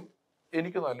ബോധ്യം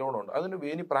എനിക്ക് നല്ലോണം ഉണ്ട്. അതിന്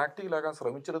വേണ്ടി പ്രാക്ടിക്കലാക്കാൻ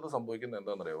ശ്രമിച്ചെടുത്ത് സംഭവിക്കുന്നത്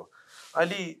എന്താണെന്നറിയാമോ?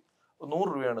 അലി 100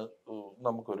 രൂപയാണ്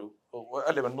നമുക്കൊരു,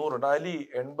 അല്ലെ 100 ഉണ്ട്, അലി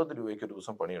 80 രൂപയ്ക്ക് ഒരു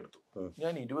ദിവസം പണിയെടുത്തു,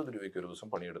 ഞാൻ 20 രൂപയ്ക്ക് ഒരു ദിവസം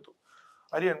പണിയെടുത്തു.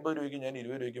 അലി 80 രൂപയ്ക്ക് ഞാൻ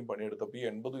 20 രൂപയ്ക്കും പണിയെടുത്തപ്പോൾ ഈ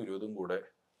 80 20 കൂടെ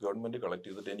ഗവൺമെന്റ് കളക്ട്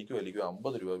ചെയ്തിട്ട് എനിക്കും അലിക്കും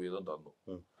 50 രൂപ വീതം തന്നു.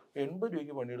 80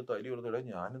 രൂപയ്ക്ക് പണിയെടുത്ത് അലി എടുത്തിടെ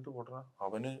ഞാനെന്ത് പോട്ടണ,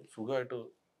 അവന് സുഖമായിട്ട്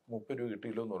 30 രൂപ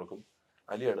കിട്ടിയില്ലോ എന്ന് ഓർക്കും.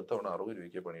 അലി അടുത്ത തവണ 60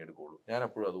 രൂപയ്ക്ക് പണിയെടുക്കുള്ളൂ. ഞാൻ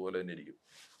അപ്പോഴും അതുപോലെ തന്നെ ഇരിക്കും.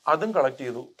 അതും കളക്ട്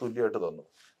ചെയ്തു, തുല്യമായിട്ട് തന്നു.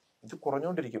 ഇത്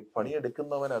കുറഞ്ഞുകൊണ്ടിരിക്കും.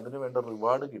 പണിയെടുക്കുന്നവൻ അതിന് വേണ്ട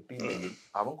റിവാർഡ് കിട്ടിയില്ലെങ്കിൽ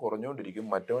അവൻ കുറഞ്ഞുകൊണ്ടിരിക്കും,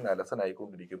 മറ്റവൻ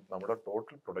അലസനായിക്കൊണ്ടിരിക്കും. നമ്മുടെ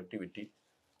ടോട്ടൽ പ്രൊഡക്ടിവിറ്റി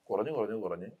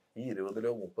കുറഞ്ഞ് ഈ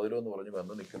 20 30 എന്ന് പറഞ്ഞ്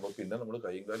വന്ന് നിൽക്കുമ്പോൾ പിന്നെ നമ്മൾ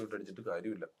കൈയും കാലും ഇട്ടടിച്ചിട്ട്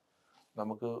കാര്യമില്ല.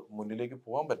 നമുക്ക് മുന്നിലേക്ക്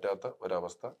പോകാൻ പറ്റാത്ത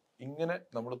ഒരവസ്ഥ ഇങ്ങനെ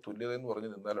നമ്മൾ തുല്യത എന്ന് പറഞ്ഞ്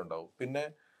നിന്നാലുണ്ടാവും. പിന്നെ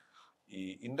ഈ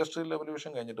ഇൻഡസ്ട്രിയൽ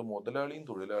റെവല്യൂഷൻ കഴിഞ്ഞിട്ട് മുതലാളിയും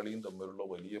തൊഴിലാളിയും തമ്മിലുള്ള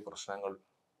വലിയ പ്രശ്നങ്ങൾ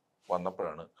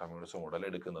വന്നപ്പോഴാണ് കമ്മ്യൂണിസം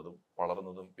ഉടലെടുക്കുന്നതും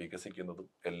വളർന്നതും വികസിക്കുന്നതും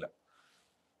എല്ലാം.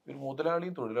 ഒരു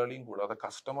മുതലാളിയും തൊഴിലാളിയും കൂടാതെ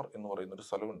കസ്റ്റമർ എന്ന് പറയുന്ന ഒരു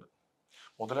സ്ഥലമുണ്ട്.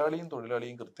 മുതലാളിയും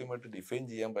തൊഴിലാളിയും കൃത്യമായിട്ട് ഡിഫൈൻ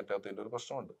ചെയ്യാൻ പറ്റാത്തതിൻ്റെ ഒരു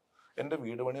പ്രശ്നമുണ്ട്. എൻ്റെ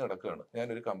വീട് പണി നടക്കുകയാണ്,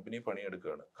 ഞാനൊരു കമ്പനി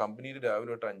പണിയെടുക്കുകയാണ്. കമ്പനിയിൽ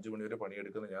രാവിലെ തൊട്ട് 5 മണി വരെ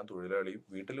പണിയെടുക്കുന്ന ഞാൻ തൊഴിലാളിയും,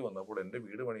 വീട്ടിൽ വന്നപ്പോൾ എൻ്റെ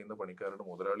വീട് പണിയുന്ന പണിക്കാരുടെ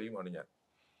മുതലാളിയുമാണ് ഞാൻ.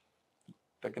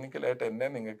 ടെക്നിക്കലായിട്ട് എന്നെ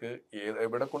നിങ്ങൾക്ക്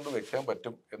എവിടെ കൊണ്ട് വെക്കാൻ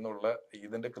പറ്റും എന്നുള്ള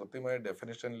ഇതിൻ്റെ കൃത്യമായ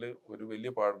ഡെഫിനിഷനിൽ ഒരു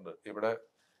വലിയ പാടുണ്ട്.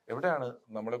 എവിടെയാണ്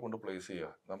നമ്മളെ കൊണ്ട് പ്ലേസ്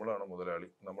ചെയ്യുക? നമ്മളാണ് മുതലാളി,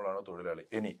 നമ്മളാണ് തൊഴിലാളി.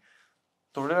 ഇനി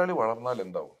തൊഴിലാളി വളർന്നാൽ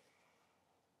എന്താവും?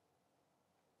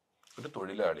 ഒരു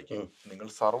തൊഴിലാളിക്ക് നിങ്ങൾ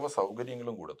സർവ്വ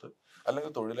സൗകര്യങ്ങളും കൊടുത്ത്,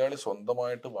 അല്ലെങ്കിൽ തൊഴിലാളി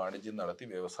സ്വന്തമായിട്ട് വാണിജ്യം നടത്തി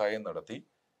വ്യവസായം നടത്തി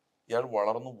ഇയാൾ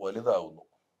വളർന്നു വലുതാവുന്നു.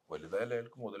 വലുതായാലും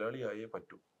അയാൾക്ക് മുതലാളിയായേ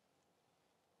പറ്റൂ.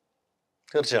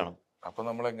 തീർച്ചയാണ്. അപ്പൊ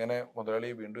നമ്മൾ എങ്ങനെ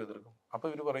മുതലാളിയെ വീണ്ടും എതിർക്കും? അപ്പൊ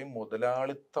ഇവർ പറയും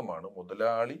മുതലാളിത്തമാണ്,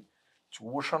 മുതലാളി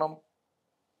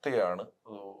ചൂഷണത്തെയാണ്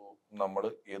നമ്മൾ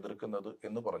എതിർക്കുന്നത്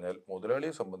എന്ന് പറഞ്ഞാൽ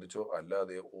മുതലാളിയെ സംബന്ധിച്ചോ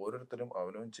അല്ലാതെ ഓരോരുത്തരും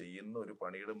അവനവൻ ചെയ്യുന്ന ഒരു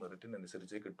പണിയുടെ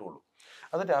മെറിറ്റിനനുസരിച്ചേ കിട്ടുള്ളൂ.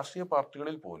 അത് രാഷ്ട്രീയ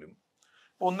പാർട്ടികളിൽ പോലും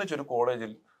ഒന്നിച്ചൊരു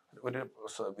കോളേജിൽ ഒരു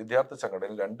വിദ്യാർത്ഥി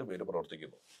സംഘടനയിൽ 2 പേര്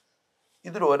പ്രവർത്തിക്കുന്നു.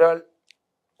 ഇതിലൊരാൾ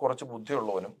കുറച്ച്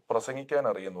ബുദ്ധിയുള്ളവനും പ്രസംഗിക്കാൻ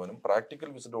അറിയുന്നവനും പ്രാക്ടിക്കൽ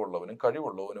വിസിറ്റം ഉള്ളവനും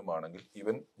കഴിവുള്ളവനുമാണെങ്കിൽ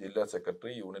ഇവൻ ജില്ലാ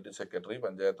secretary, unit secretary,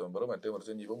 panchayat member, മറ്റേ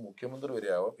മറിച്ച് ഇവൻ മുഖ്യമന്ത്രി വരെ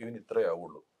ആവാം. ഇവൻ ഇത്രേ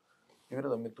ആവുള്ളൂ. ഇവര്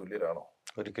തമ്മിൽ തുല്യരാണോ?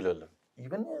 ഒരിക്കലും അല്ല.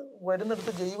 ഇവന്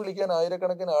വരുന്നിടത്ത് ജയ് വിളിക്കാൻ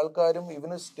ആയിരക്കണക്കിന് ആൾക്കാരും,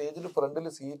 ഇവന് സ്റ്റേജിൽ ഫ്രണ്ടിൽ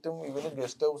സീറ്റും, ഇവന്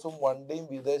ഗസ്റ്റ് ഹൗസും വണ്ടിയും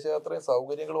വിദേശയാത്രയും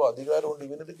സൗകര്യങ്ങളും അധികാരവും ഉണ്ട്.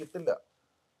 ഇവനിത് കിട്ടില്ല.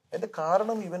 അതിന്റെ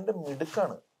കാരണം ഇവന്റെ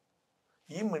മിടുക്കാണ്.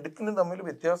 ഈ മിടുക്കിന് തമ്മിൽ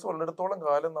വ്യത്യാസം ഉള്ളിടത്തോളം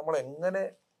കാലം നമ്മൾ എങ്ങനെ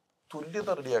തുല്യത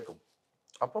റെഡിയാക്കും?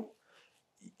 അപ്പം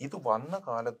ഇത് വന്ന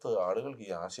കാലത്ത് ആളുകൾക്ക്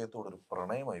ഈ ആശയത്തോടൊരു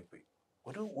പ്രണയമായിപ്പോയി.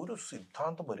 ഒരു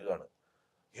സിദ്ധാന്തം വരികയാണ്.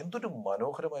 എന്തൊരു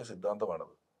മനോഹരമായ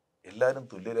സിദ്ധാന്തമാണത്, എല്ലാവരും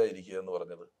തുല്യരായിരിക്കുക എന്ന്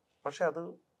പറഞ്ഞത്. പക്ഷെ അത്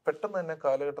പെട്ടെന്ന് തന്നെ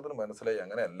കാലഘട്ടത്തിന് മനസ്സിലായി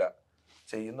അങ്ങനെയല്ല,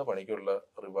 ചെയ്യുന്ന പണിക്കുള്ള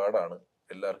റിവാർഡാണ്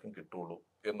എല്ലാവർക്കും കിട്ടുള്ളൂ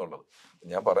എന്നുള്ളത്.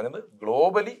 ഞാൻ പറഞ്ഞത്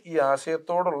ഗ്ലോബലി ഈ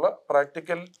ആശയത്തോടുള്ള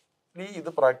പ്രാക്ടിക്കലി ഇത്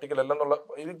പ്രാക്ടിക്കൽ അല്ലെന്നുള്ള,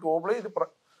 ഇത് ഗ്ലോബലി ഇത്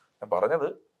ഞാൻ പറഞ്ഞത്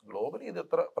ഗ്ലോബലി ഇത്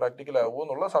എത്ര പ്രാക്ടിക്കൽ ആവുമോ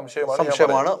എന്നുള്ള സംശയമാണ്.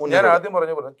 ഞാൻ ആദ്യം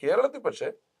പറഞ്ഞത് കേരളത്തിൽ പക്ഷെ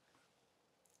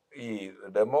ഈ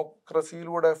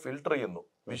ഡെമോക്രസിയിലൂടെ ഫിൽട്ടർ ചെയ്യുന്നു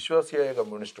വിശ്വാസിയായ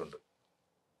കമ്മ്യൂണിസ്റ്റ് ഉണ്ട്.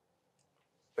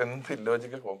 എന്ത്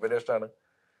ഇല്ലോജിക്കൽ കോമ്പിനേഷൻ ആണ്.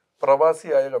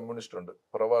 പ്രവാസിയായ കമ്മ്യൂണിസ്റ്റ് ഉണ്ട്.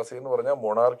 പ്രവാസി എന്ന് പറഞ്ഞാൽ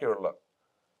മൊണാർക്കിയുള്ള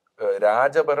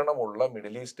രാജഭരണമുള്ള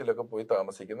മിഡിൽ ഈസ്റ്റിലൊക്കെ പോയി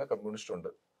താമസിക്കുന്ന കമ്മ്യൂണിസ്റ്റ് ഉണ്ട്.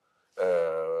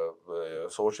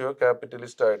 സോഷ്യോ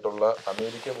ക്യാപിറ്റലിസ്റ്റ് ആയിട്ടുള്ള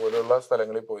അമേരിക്ക പോലെയുള്ള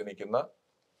സ്ഥലങ്ങളിൽ പോയി നിൽക്കുന്ന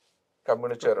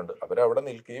കമ്മ്യൂണിസ്റ്റുകാരുണ്ട്. അവരവിടെ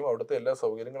നിൽക്കുകയും അവിടുത്തെ എല്ലാ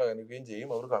സൗകര്യങ്ങളും അനുഭവിക്കുകയും ചെയ്യും.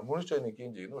 അവർ കമ്മ്യൂണിസ്റ്റായി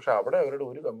നിൽക്കുകയും ചെയ്യുന്നു. പക്ഷെ അവിടെ അവരുടെ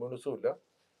ഒരു കമ്മ്യൂണിസ്റ്റും ഇല്ല.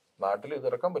 നാട്ടിൽ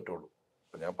ഇതിറക്കാൻ പറ്റുള്ളൂ.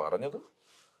 അപ്പൊ ഞാൻ പറഞ്ഞത്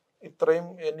ഇത്രയും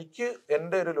എനിക്ക്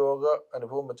എൻ്റെ ഒരു ലോക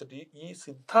അനുഭവം വെച്ചിട്ട് ഈ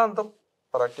സിദ്ധാന്തം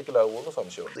പ്രാക്ടിക്കൽ ആവുമെന്ന്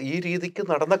സംശയമുണ്ട്. ഈ രീതിക്ക്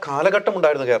നടന്ന കാലഘട്ടം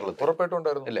ഉണ്ടായിരുന്നു കേരളത്തിൽ. ഉറപ്പായിട്ടും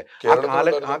ഉണ്ടായിരുന്നു. അല്ലേ?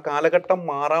 ആ കാലഘട്ടം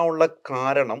മാറാനുള്ള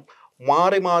കാരണം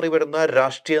മാറി മാറി വരുന്ന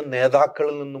രാഷ്ട്രീയ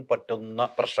നേതാക്കളിൽ നിന്നും പറ്റുന്ന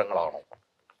പ്രശ്നങ്ങളാണോ?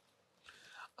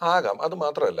 ആകാം. അത്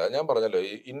മാത്രമല്ല, ഞാൻ പറഞ്ഞല്ലോ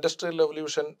ഈ ഇൻഡസ്ട്രിയൽ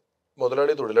റെവല്യൂഷൻ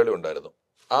മുതലാളി തൊഴിലാളി ഉണ്ടായിരുന്നു.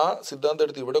 ആ സിദ്ധാന്തം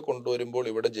എടുത്ത് ഇവിടെ കൊണ്ടുവരുമ്പോൾ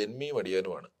ഇവിടെ ജന്മിയും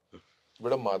അടിയാനുമാണ്.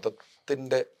 ഇവിടെ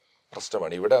മതത്തിന്റെ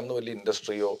പ്രശ്നമാണ്. ഇവിടെ അന്ന് വലിയ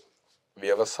ഇൻഡസ്ട്രിയോ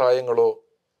വ്യവസായങ്ങളോ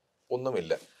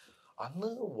ഒന്നുമില്ല. അന്ന്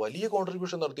വലിയ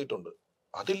കോൺട്രിബ്യൂഷൻ നടത്തിയിട്ടുണ്ട്.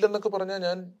 അതില്ലെന്നൊക്കെ പറഞ്ഞാൽ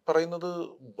ഞാൻ പറയുന്നത്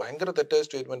ഭയങ്കര തെറ്റായ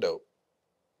സ്റ്റേറ്റ്മെന്റ് ആവും.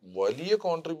 വലിയ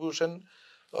കോൺട്രിബ്യൂഷൻ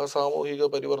സാമൂഹിക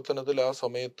പരിവർത്തനത്തിൽ ആ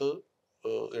സമയത്ത്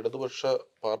ഇടതുപക്ഷ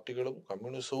പാർട്ടികളും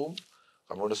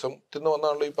കമ്മ്യൂണിസത്തിൽ നിന്ന്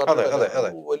വന്നാണല്ലോ ഈ പാർട്ടി.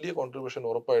 വലിയ കോൺട്രിബ്യൂഷൻ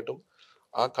ഉറപ്പായിട്ടും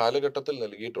ആ കാലഘട്ടത്തിൽ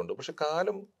നൽകിയിട്ടുണ്ട്. പക്ഷെ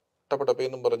കാലം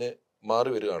ടപ്പടപ്പയെന്നും പറഞ്ഞ് മാറി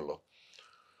വരികയാണല്ലോ.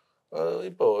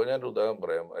 ഇപ്പോ ഞാനൊരു ഉദാഹരണം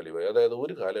പറയാം അലിഭായ്. അതായത്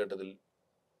ഒരു കാലഘട്ടത്തിൽ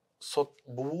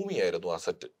ഭൂമിയായിരുന്നു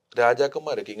അസറ്റ്.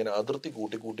 രാജാക്കന്മാരൊക്കെ ഇങ്ങനെ അതിർത്തി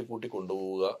കൂട്ടി കൂട്ടി കൂട്ടി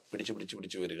കൊണ്ടുപോവുക,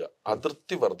 പിടിച്ച് വരിക,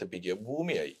 അതിർത്തി വർദ്ധിപ്പിക്കുക,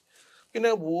 ഭൂമിയായി.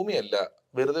 പിന്നെ ഭൂമിയല്ല,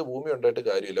 വെറുതെ ഭൂമി ഉണ്ടായിട്ട്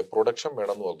കാര്യമില്ല, പ്രൊഡക്ഷൻ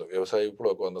വേണമെന്ന് പറഞ്ഞു. വ്യവസായ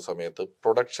വിപ്ലവമൊക്കെ വന്ന സമയത്ത്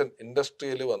പ്രൊഡക്ഷൻ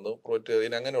ഇൻഡസ്ട്രിയിൽ വന്നു,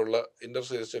 അങ്ങനെയുള്ള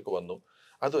ഇൻഡസ്ട്രീസ് ഒക്കെ വന്നു.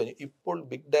 അത് കഴിഞ്ഞ് ഇപ്പോൾ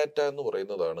ബിഗ് ഡാറ്റ എന്ന്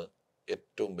പറയുന്നതാണ്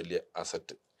ഏറ്റവും വലിയ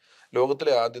അസറ്റ്.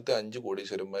 ലോകത്തിലെ ആദ്യത്തെ 5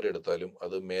 കോടീശ്വരന്മാരെ എടുത്താലും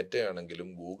അത് മേറ്റയാണെങ്കിലും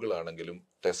ഗൂഗിൾ ആണെങ്കിലും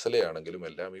ടെസ്ല ആണെങ്കിലും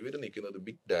എല്ലാം ഇവർ നിൽക്കുന്നത്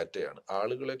ബിഗ് ഡാറ്റയാണ്.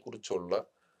 ആളുകളെ കുറിച്ചുള്ള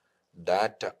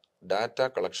ഡാറ്റ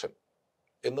കളക്ഷൻ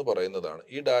എന്ന് പറയുന്നതാണ്.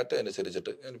 ഈ ഡാറ്റ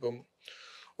അനുസരിച്ചിട്ട് ഞാനിപ്പം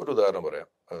ഒരു ഉദാഹരണം പറയാം.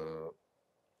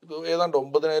 ഇത് ഏതാണ്ട്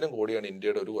 9,000 കോടിയാണ്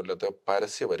ഇന്ത്യയുടെ ഒരു കൊല്ലത്തെ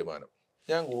പരസ്യ വരുമാനം.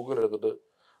 ഞാൻ ഗൂഗിൾ എടുത്തിട്ട്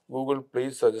Google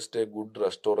please suggest A good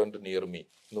restaurant near me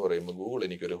എന്ന് പറയുമ്പോൾ ഗൂഗിൾ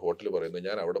എനിക്കൊരു ഹോട്ടൽ പറയുന്നത്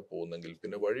ഞാൻ അവിടെ പോകുന്നെങ്കിൽ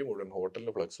പിന്നെ വഴി മുഴുവൻ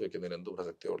ഹോട്ടലിന് ഫ്ലക്സ് വെക്കുന്നതിന് എന്ത്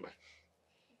പ്രസക്തിയുള്ളത്?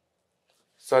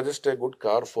 Suggest A good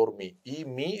car for me. ഈ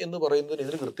മീ എന്ന് പറയുന്നതിന്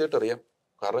ഇതിന് കൃത്യമായിട്ട് അറിയാം.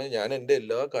 കാരണം ഞാൻ എൻ്റെ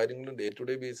എല്ലാ കാര്യങ്ങളും ഡേ ടു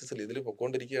ഡേ ബേസിസിൽ ഇതിൽ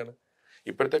പൊക്കോണ്ടിരിക്കുകയാണ്.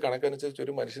 ഇപ്പോഴത്തെ കണക്കനുസരിച്ച്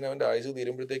ഒരു മനുഷ്യൻ അവൻ്റെ ആയുസ്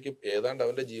തീരുമ്പോഴത്തേക്ക് ഏതാണ്ട്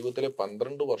അവൻ്റെ ജീവിതത്തിലെ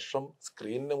 12 വർഷം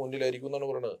സ്ക്രീനിന് മുന്നിലായിരിക്കും എന്നാണ്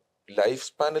പറയുന്നത്. ലൈഫ്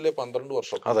സ്പാനിലെ 12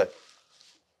 വർഷം അതെ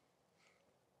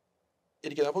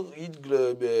ഇരിക്കുന്നത്. അപ്പൊ ഈ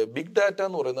ബിഗ് ഡാറ്റ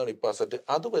എന്ന് പറയുന്നതാണ് ഇപ്പൊ അസറ്റ്.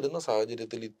 അത് വരുന്ന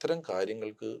സാഹചര്യത്തിൽ ഇത്തരം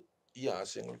കാര്യങ്ങൾക്ക്, ഈ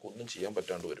ആശയങ്ങൾക്ക് ഒന്നും ചെയ്യാൻ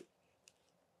പറ്റാണ്ട് വരും.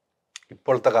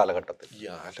 ഇപ്പോഴത്തെ കാലഘട്ടത്തിൽ ഈ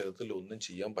ആശയത്തിൽ ഒന്നും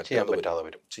ചെയ്യാൻ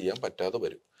പറ്റാതെ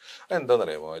വരും.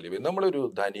 എന്താണെന്നറിയാമോ അലി, നമ്മളൊരു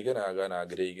ധനികനാകാൻ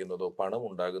ആഗ്രഹിക്കുന്നതോ പണം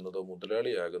ഉണ്ടാകുന്നതോ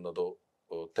മുതലാളിയാകുന്നതോ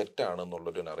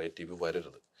തെറ്റാണെന്നുള്ളൊരു നറേറ്റീവ്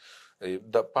വരരുത്.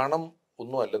 പണം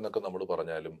ഒന്നും അല്ലെന്നൊക്കെ നമ്മൾ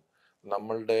പറഞ്ഞാലും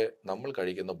നമ്മൾ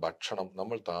കഴിക്കുന്ന ഭക്ഷണം,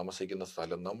 നമ്മൾ താമസിക്കുന്ന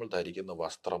സ്ഥലം, നമ്മൾ ധരിക്കുന്ന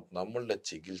വസ്ത്രം, നമ്മളുടെ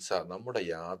ചികിത്സ, നമ്മുടെ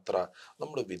യാത്ര,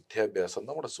 നമ്മുടെ വിദ്യാഭ്യാസം,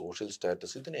 നമ്മുടെ സോഷ്യൽ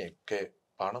സ്റ്റാറ്റസ്, ഇതിനെയൊക്കെ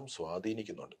പണം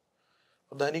സ്വാധീനിക്കുന്നുണ്ട്.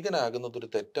 ധനികനാകുന്നത് ഒരു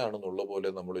തെറ്റാണെന്നുള്ള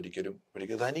പോലെ നമ്മൾ ഒരിക്കലും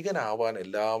ധനികനാവാൻ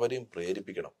എല്ലാവരെയും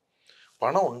പ്രേരിപ്പിക്കണം.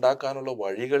 പണം ഉണ്ടാക്കാനുള്ള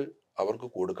വഴികൾ അവർക്ക്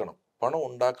കൊടുക്കണം. പണം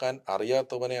ഉണ്ടാക്കാൻ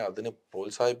അറിയാത്തവനെ അതിന്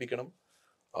പ്രോത്സാഹിപ്പിക്കണം,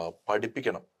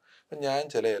 പഠിപ്പിക്കണം. ഞാൻ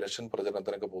ചില ഇലക്ഷൻ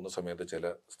പ്രചരണത്തിനൊക്കെ പോകുന്ന സമയത്ത് ചില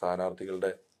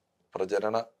സ്ഥാനാർത്ഥികളുടെ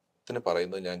പ്രചരണത്തിന്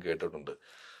പറയുന്നത് ഞാൻ കേട്ടിട്ടുണ്ട്.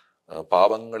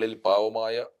 പാവങ്ങളിൽ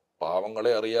പാവമായ,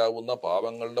 പാവങ്ങളെ അറിയാവുന്ന,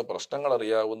 പാവങ്ങളുടെ പ്രശ്നങ്ങൾ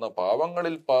അറിയാവുന്ന,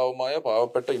 പാവങ്ങളിൽ പാവമായ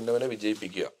പാവപ്പെട്ട ഇന്നവനെ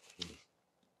വിജയിപ്പിക്കുക.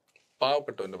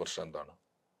 പാവപ്പെട്ടവന്റെ പ്രശ്നം എന്താണ്?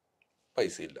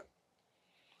 പൈസയില്ല.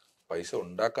 പൈസ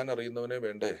ഉണ്ടാക്കാൻ അറിയുന്നവനെ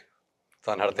വേണ്ടേ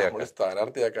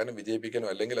സ്ഥാനാർത്ഥിയാക്കാനും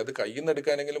വിജയിപ്പിക്കാനും? അല്ലെങ്കിൽ അത് കയ്യിൽ നിന്ന്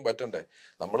എടുക്കാനെങ്കിലും പറ്റണ്ടേ?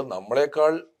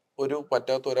 നമ്മളെക്കാൾ ഒരു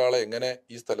പറ്റാത്ത ഒരാളെ എങ്ങനെ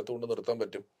ഈ സ്ഥലത്ത് കൊണ്ട് നിർത്താൻ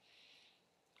പറ്റും?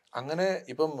 അങ്ങനെ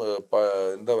ഇപ്പം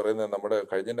എന്താ പറയുന്നത്, നമ്മുടെ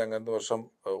കഴിഞ്ഞ അങ്ങനത്തെ വർഷം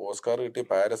ഓസ്കാർ കിട്ടിയ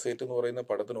പാരസൈറ്റ് എന്ന് പറയുന്ന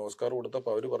പടത്തിന് ഓസ്കാർ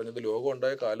കൊടുത്തപ്പോൾ അവർ പറഞ്ഞത് ലോകം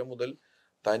ഉണ്ടായ കാലം മുതൽ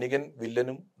ധനികൻ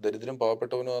വില്ലനും ദരിദ്രനും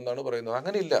പാവപ്പെട്ടവനും എന്നാണ് പറയുന്നത്.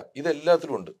 അങ്ങനെയില്ല,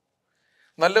 ഇതെല്ലാത്തിലും ഉണ്ട്.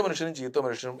 നല്ല മനുഷ്യനും ചീത്ത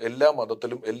മനുഷ്യനും എല്ലാ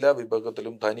മതത്തിലും എല്ലാ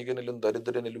വിഭാഗത്തിലും ധനികനിലും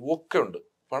ദരിദ്രനിലും ഒക്കെ ഉണ്ട്.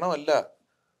 പണമല്ല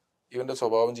ഇവന്റെ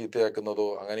സ്വഭാവം ചീത്തയാക്കുന്നതോ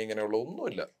അങ്ങനെ ഇങ്ങനെയുള്ള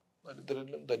ഒന്നുമില്ല.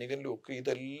 ദരിദ്രനിലും ധനികനിലും ഒക്കെ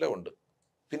ഇതെല്ലാം ഉണ്ട്.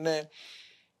 പിന്നെ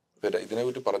ഇതിനെ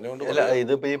പറ്റി പറഞ്ഞുകൊണ്ട്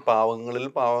ഇതിപ്പോ ഈ പാവങ്ങളിൽ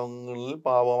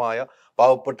പാവമായ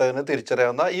പാവപ്പെട്ടവന്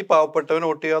തിരിച്ചറിയാവുന്ന ഈ പാവപ്പെട്ടവന്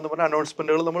വോട്ട് ചെയ്യാന്ന് പറഞ്ഞ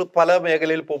അനൗൺസ്മെന്റുകൾ നമ്മൾ പല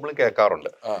മേഖലയിൽ പോകുമ്പോഴും കേൾക്കാറുണ്ട്.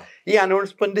 ഈ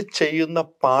അനൗൺസ്മെന്റ് ചെയ്യുന്ന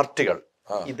പാർട്ടികൾ,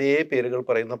 ഇതേ പേരുകൾ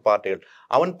പറയുന്ന പാർട്ടികൾ,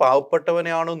 അവൻ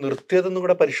പാവപ്പെട്ടവനെയാണോ നിർത്തിയതെന്നും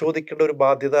കൂടെ പരിശോധിക്കേണ്ട ഒരു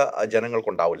ബാധ്യത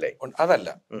ജനങ്ങൾക്കുണ്ടാവില്ലേ? അതല്ല,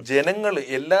 ജനങ്ങൾ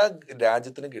എല്ലാ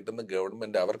രാജ്യത്തിനും കിട്ടുന്ന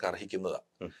ഗവൺമെന്റ് അവർക്ക് അർഹിക്കുന്നതാ.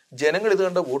 ജനങ്ങൾ ഇത്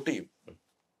കണ്ട് വോട്ട് ചെയ്യും.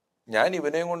 ഞാൻ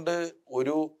ഇവനെ കൊണ്ട്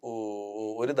ഒരു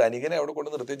ധനികനെ അവിടെ കൊണ്ട്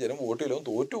നിർത്തിയ ജനം വോട്ട് ചെയ്യലോ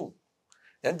തോറ്റു.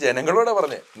 ഞാൻ ജനങ്ങളോടാ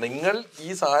പറഞ്ഞേ, നിങ്ങൾ ഈ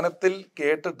സാധനത്തിൽ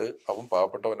കേട്ടിട്ട് അവൻ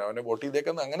പാവപ്പെട്ടവൻ, അവനെ വോട്ട്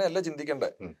ചെയ്തേക്കെന്ന് അങ്ങനെയല്ല ചിന്തിക്കണ്ടേ.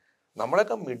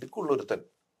 നമ്മളൊക്കെ മിടുക്കുള്ളൊരുത്തൻ,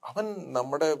 അവൻ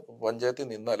നമ്മുടെ പഞ്ചായത്തിൽ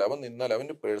നിന്നാൽ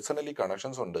അവന് പേഴ്സണലി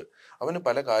കണക്ഷൻസ് ഉണ്ട്, അവന്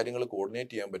പല കാര്യങ്ങൾ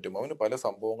കോർഡിനേറ്റ് ചെയ്യാൻ പറ്റും, അവന് പല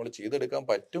സംഭവങ്ങൾ ചെയ്തെടുക്കാൻ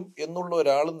പറ്റും എന്നുള്ള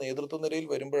ഒരാൾ നേതൃത്വ നിരയിൽ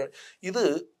വരുമ്പോൾ ഇത്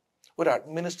ഒരു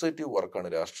അഡ്മിനിസ്ട്രേറ്റീവ് വർക്കാണ്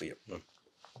രാഷ്ട്രീയം.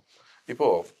 ഇപ്പോ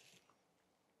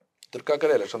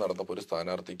തൃക്കാക്കര ഇലക്ഷൻ നടന്നപ്പോൾ ഒരു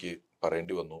സ്ഥാനാർത്ഥിക്ക്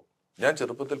പറയേണ്ടി വന്നു, ഞാൻ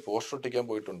ചെറുപ്പത്തിൽ പോസ്റ്റർ ഒട്ടിക്കാൻ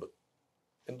പോയിട്ടുണ്ട്.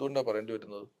 എന്തുകൊണ്ടാണ് പറയേണ്ടി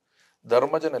വരുന്നത്?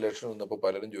 ധർമ്മജൻ ഇലക്ഷൻ വന്നപ്പോൾ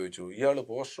പലരും ചോദിച്ചു, ഇയാൾ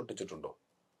പോസ്റ്റർ ഒട്ടിച്ചിട്ടുണ്ടോ,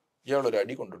 ഇയാൾ ഒരു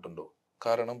അടി കൊണ്ടിട്ടുണ്ടോ?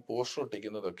 കാരണം പോസ്റ്റർ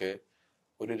ഒട്ടിക്കുന്നതൊക്കെ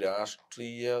ഒരു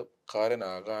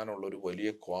രാഷ്ട്രീയക്കാരനാകാനുള്ള ഒരു വലിയ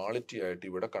ക്വാളിറ്റി ആയിട്ട്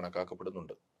ഇവിടെ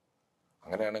കണക്കാക്കപ്പെടുന്നുണ്ട്.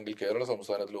 അങ്ങനെയാണെങ്കിൽ കേരള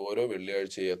സംസ്ഥാനത്തിൽ ഓരോ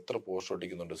വെള്ളിയാഴ്ച എത്ര പോസ്റ്റർ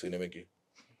ഒട്ടിക്കുന്നുണ്ട് സിനിമയ്ക്ക്?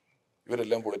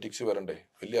 ഇവരെല്ലാം പൊളിറ്റിക്സ് വരണ്ടേ,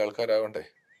 വലിയ ആൾക്കാരാവണ്ടേ?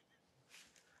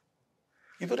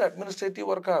 ഇതൊരു അഡ്മിനിസ്ട്രേറ്റീവ്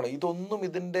വർക്കാണ്. ഇതൊന്നും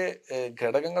ഇതിന്റെ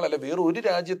ഘടകങ്ങളല്ല. വേറെ ഒരു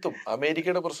രാജ്യത്തും,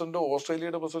 അമേരിക്കയുടെ പ്രസിഡന്റോ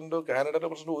ഓസ്ട്രേലിയയുടെ പ്രസിഡന്റോ കാനഡയുടെ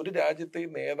പ്രസിഡന്റോ, ഒരു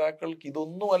രാജ്യത്തെയും നേതാക്കൾക്ക്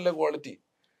ഇതൊന്നുമല്ല ക്വാളിറ്റി.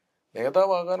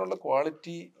 നേതാവാകാനുള്ള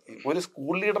ക്വാളിറ്റി ഒരു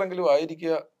സ്കൂൾ ലീഡറെങ്കിലും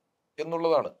ആയിരിക്കുക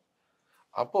എന്നുള്ളതാണ്.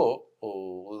 അപ്പോ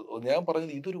ഞാൻ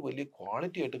പറഞ്ഞത് ഇതൊരു വലിയ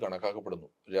ക്വാളിറ്റി ആയിട്ട് കണക്കാക്കപ്പെടുന്നു.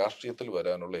 രാഷ്ട്രീയത്തിൽ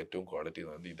വരാനുള്ള ഏറ്റവും ക്വാളിറ്റി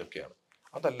എന്ന് പറയുന്നത് ഇതൊക്കെയാണ്.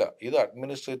 അതല്ല, ഇത്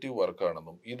അഡ്മിനിസ്ട്രേറ്റീവ്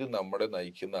വർക്കാണെന്നും ഇത് നമ്മുടെ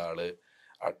നയിക്കുന്ന ആള്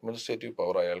അഡ്മിനിസ്ട്രേറ്റീവ്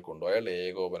പവർ അയാൾക്കുണ്ടോ, അയാളുടെ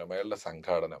ഏകോപനം, അയാളുടെ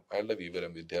സംഘാടനം, അയാളുടെ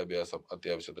വിവരം, വിദ്യാഭ്യാസം,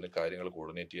 അത്യാവശ്യത്തിന് കാര്യങ്ങൾ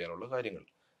കോർഡിനേറ്റ് ചെയ്യാനുള്ള കാര്യങ്ങൾ.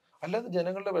 അല്ലാതെ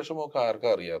ജനങ്ങളുടെ വിഷമമൊക്കെ ആർക്കാ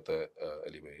അറിയാത്ത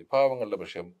അലിബൈ? പാവങ്ങളുടെ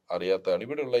വിഷയം അറിയാത്തതാണ്.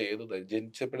 ഇവിടെയുള്ള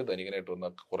ജനിച്ചപ്പോഴും ധനികനായിട്ട് വന്ന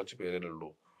കുറച്ച് പേരേ ഉള്ളൂ.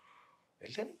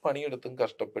 എല്ലാവരും പണിയെടുത്തും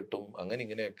കഷ്ടപ്പെട്ടും അങ്ങനെ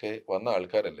ഇങ്ങനെയൊക്കെ വന്ന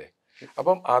ആൾക്കാരല്ലേ.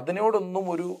 അപ്പം അതിനോടൊന്നും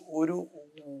ഒരു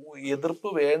എതിർപ്പ്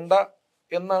വേണ്ട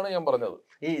എന്നാണ് ഞാൻ പറഞ്ഞത്.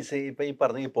 ഇപ്പൊ ഈ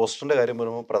പറഞ്ഞ ഈ പോസ്റ്ററിന്റെ കാര്യം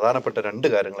പറയുമ്പോൾ പ്രധാനപ്പെട്ട 2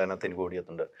 കാര്യങ്ങൾ അതിനകത്ത് എനിക്ക്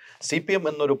ഓടിയെത്തുണ്ട്. CPM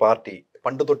എന്നൊരു പാർട്ടി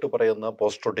പണ്ട് തൊട്ട് പറയുന്ന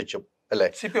പോസ്റ്റർ ഒട്ടിച്ചും അല്ലെ,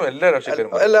 CPM എല്ലാ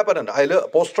രാഷ്ട്രീയക്കാരും എല്ലാ പറയുന്നുണ്ട്. അതില്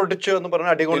പോസ്റ്റർ ഒട്ടിച്ചു എന്ന്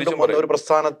പറഞ്ഞാൽ അടികൊണ്ടും വന്ന ഒരു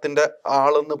പ്രസ്ഥാനത്തിന്റെ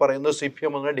ആളെന്ന് പറയുന്നത്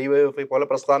CPM എന്ന DYFI പോലെ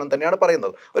പ്രസ്ഥാനം തന്നെയാണ്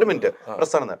പറയുന്നത്. ഒരു മിനിറ്റ്,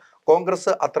 പ്രസ്ഥാനം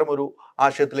കോൺഗ്രസ് അത്തരം ഒരു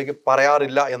ആശയത്തിലേക്ക്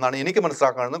പറയാറില്ല എന്നാണ് എനിക്ക്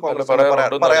മനസ്സിലാക്കുന്നത്.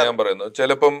 കോൺഗ്രസ് ഞാൻ പറയുന്നത്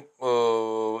ചിലപ്പം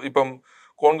ഇപ്പം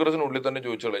കോൺഗ്രസിനുള്ളിൽ തന്നെ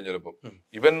ചോദിച്ചു കളയും. ചിലപ്പോൾ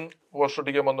ഇവൻ പോസ്റ്റർ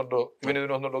ഒട്ടിക്കാൻ വന്നിട്ടോ ഇവൻ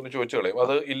ഇതിന് വന്നിട്ടോ എന്ന് ചോദിച്ചു കളയും.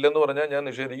 അത് ഇല്ലെന്ന് പറഞ്ഞാൽ ഞാൻ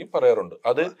നിഷേധിക്കും, പറയാറുണ്ട്.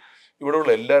 അത്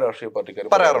ഇവിടെയുള്ള എല്ലാ രാഷ്ട്രീയ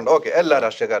പാർട്ടിക്കാരും പറയാറുണ്ട്. ഓക്കെ, എല്ലാ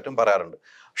രാഷ്ട്രീയക്കാരും പറയാറുണ്ട്.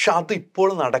 പക്ഷെ അത് ഇപ്പോൾ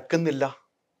നടക്കുന്നില്ല.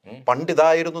 പണ്ട്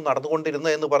ഇതായിരുന്നു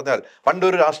നടന്നുകൊണ്ടിരുന്നത് എന്ന് പറഞ്ഞാൽ,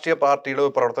 പണ്ടൊരു രാഷ്ട്രീയ പാർട്ടിയുടെ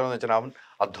പ്രവർത്തനം എന്ന് വെച്ചാൽ അവൻ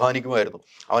അധ്വാനിക്കുമായിരുന്നു.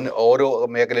 അവൻ ഓരോ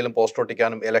മേഖലയിലും പോസ്റ്റർ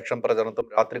ഒട്ടിക്കാനും ഇലക്ഷൻ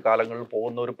പ്രചരണത്തിനും രാത്രി കാലങ്ങളിൽ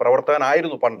പോകുന്ന ഒരു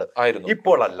പ്രവർത്തകനായിരുന്നു പണ്ട്.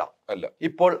 ഇപ്പോൾ അല്ല.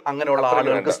 ഇപ്പോൾ അങ്ങനെയുള്ള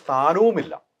ആളുകൾക്ക്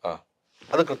സ്ഥാനവുമില്ല.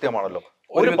 അത് കൃത്യമാണല്ലോ.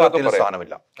 ഒരു പാർട്ടിയിലും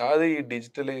സ്ഥാനമില്ല. അത് ഈ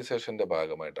ഡിജിറ്റലൈസേഷന്റെ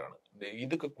ഭാഗമായിട്ടാണ്.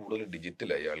 ഇതൊക്കെ കൂടുതൽ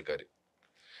ഡിജിറ്റലായി. ആൾക്കാർ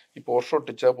ഈ പോസ്റ്റർ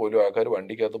ഒട്ടിച്ചാൽ പോലും ആൾക്കാർ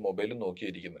വണ്ടിക്കകത്ത് മൊബൈലും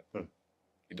നോക്കിയിരിക്കുന്നത്.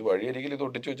 ഇത് വഴിയരികിൽ ഇത്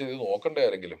ഒട്ടിച്ചു വെച്ചാൽ ഇത് നോക്കണ്ടേ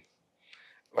ആരെങ്കിലും?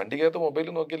 വണ്ടിക്കകത്ത് മൊബൈൽ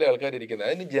നോക്കിയല്ലേ ആൾക്കാർ ഇരിക്കുന്നത്.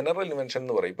 അതിന് ജനറൽ ഇൻവെൻഷൻ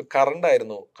എന്ന് പറയും. ഇപ്പൊ കറണ്ട്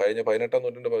ആയിരുന്നു കഴിഞ്ഞ 18-ാം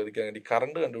നൂറ്റാണ്ടിന്റെ പകുതിക്ക് വേണ്ടി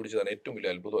കറണ്ട് കണ്ടുപിടിച്ചതാണ് ഏറ്റവും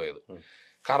വലിയ അത്ഭുതമായത്.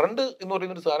 കറണ്ട് എന്ന്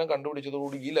പറയുന്ന ഒരു സാധനം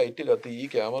കണ്ടുപിടിച്ചതോടുകൂടി ഈ ലൈറ്റ് കത്തി, ഈ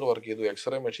ക്യാമറ വർക്ക് ചെയ്തു,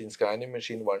 എക്സ്റേ മെഷീൻ, സ്കാനിങ്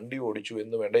മെഷീൻ, വണ്ടി ഓടിച്ചു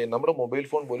എന്ന് വേണ്ട നമ്മുടെ മൊബൈൽ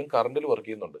ഫോൺ പോലും കറണ്ടിൽ വർക്ക്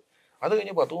ചെയ്യുന്നുണ്ട്. അത്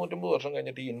കഴിഞ്ഞ് 100-150 വർഷം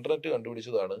കഴിഞ്ഞിട്ട് ഈ ഇന്റർനെറ്റ്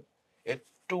കണ്ടുപിടിച്ചതാണ്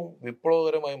ഏറ്റവും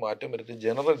വിപ്ലവകരമായ മാറ്റം വരുത്തിയ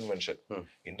ജനറൽ ഇൻവെൻഷൻ.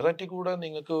 ഇന്റർനെറ്റിൽ കൂടെ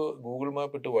നിങ്ങൾക്ക് ഗൂഗിൾ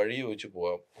മാപ്പ് ഇട്ട് വഴി ചോദിച്ചു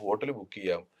പോവാം, ഹോട്ടൽ ബുക്ക്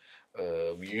ചെയ്യാം,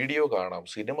 വീഡിയോ കാണാം,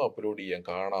 സിനിമ അപ്ലോഡ് ചെയ്യാം,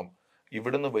 കാണാം,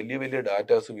 ഇവിടുന്ന് വലിയ വലിയ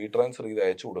ഡാറ്റാസ് ട്രാൻസ്ഫർ ചെയ്ത്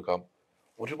അയച്ചു കൊടുക്കാം.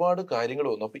 ഒരുപാട് കാര്യങ്ങൾ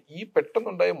വന്നു. അപ്പൊ ഈ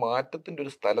പെട്ടെന്നുണ്ടായ മാറ്റത്തിന്റെ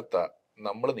ഒരു സ്ഥലത്താണ്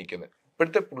നമ്മൾ നിൽക്കുന്നത്.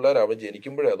 ഇപ്പോഴത്തെ പിള്ളേർ അവ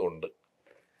ജനിക്കുമ്പോഴേ അതുണ്ട്.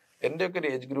 എൻ്റെയൊക്കെ ഒരു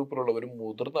ഏജ് ഗ്രൂപ്പിലുള്ളവരും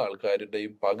മുതിർന്ന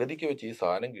ആൾക്കാരുടെയും പകുതിക്ക് വെച്ച് ഈ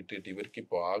സാധനം കിട്ടിയിട്ട് ഇവർക്ക്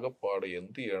ഇപ്പോൾ ആകെപ്പാട്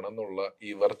എന്ത് ചെയ്യണം എന്നുള്ള ഈ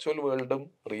വെർച്വൽ വേൾഡും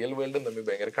റിയൽ വേൾഡും തമ്മിൽ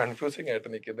ഭയങ്കര കൺഫ്യൂസിങ് ആയിട്ട്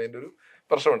നിൽക്കുന്നതിൻ്റെ ഒരു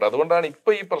പ്രശ്നമുണ്ട്. അതുകൊണ്ടാണ് ഇപ്പൊ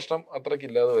ഈ പ്രശ്നം അത്രയ്ക്ക്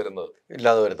ഇല്ലാതെ വരുന്നത്.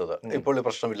 ഇപ്പോൾ ഈ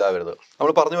പ്രശ്നം ഇല്ലാതെ വരുന്നത്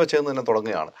നമ്മൾ പറഞ്ഞു വെച്ചത് തന്നെ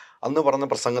തുടങ്ങുകയാണ്. അന്ന് പറഞ്ഞ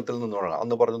പ്രസംഗത്തിൽ നിന്ന് തുടങ്ങാം.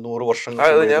 അന്ന് പറഞ്ഞു 100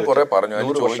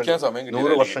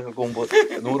 വർഷങ്ങൾക്ക്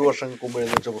മുമ്പ്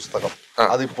എഴുതിച്ച പുസ്തകം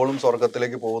അതിപ്പോഴും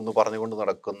സ്വർഗത്തിലേക്ക് പോകുന്നു പറഞ്ഞുകൊണ്ട്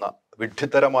നടക്കുന്ന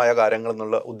വിഡ്ഢിത്തരമായ കാര്യങ്ങൾ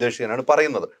എന്നുള്ള ഉദ്ദേശിക്കാനാണ്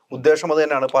പറയുന്നത്. ഉദ്ദേശം അത്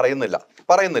തന്നെയാണ്, പറയുന്നില്ല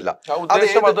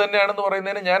ഉദ്ദേശം അത് തന്നെയാണെന്ന്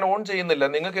പറയുന്നതിന് ഞാൻ ഓൺ ചെയ്യുന്നില്ല.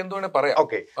 നിങ്ങൾക്ക് എന്തുവേണേ പറയാം.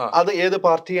 ഓക്കെ, അത് ഏത്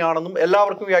പാർട്ടിയാണെന്നും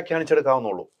എല്ലാവർക്കും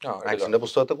വ്യാഖ്യാനിച്ചെടുക്കാവുന്നുള്ളൂ. മാക്സിന്റെ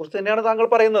പുസ്തകത്തെ കുറിച്ച് തന്നെയാണ് താങ്കൾ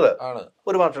പറയുന്നത്.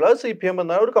 ഒരു മാത്രമല്ല, അത് CPM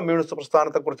എന്ന ഒരു കമ്മ്യൂണിസ്റ്റ്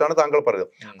പ്രസ്ഥാനത്തെ കുറിച്ചാണ് താങ്കൾ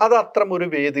പറയുന്നത്. അത് അത്തരം ഒരു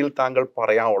വേദിയിൽ താങ്കൾ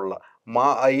പറയാനുള്ള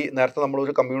ഈ നേരത്തെ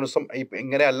നമ്മളൊരു കമ്മ്യൂണിസം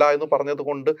ഇങ്ങനെയല്ല എന്ന് പറഞ്ഞത്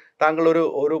കൊണ്ട് താങ്കൾ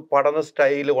ഒരു പഠന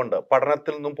സ്റ്റൈല് കൊണ്ട്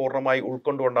പഠനത്തിൽ നിന്നും പൂർണ്ണമായി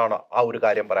ഉൾക്കൊണ്ടുകൊണ്ടാണ് ആ ഒരു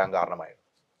കാര്യം പറയാൻ കാരണമായത്.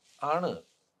 ആണ്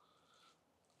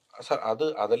സാർ,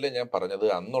 അതല്ലേ ഞാൻ പറഞ്ഞത്.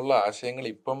 അന്നുള്ള ആശയങ്ങൾ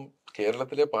ഇപ്പം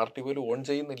കേരളത്തിലെ പാർട്ടി പോലും ഓൺ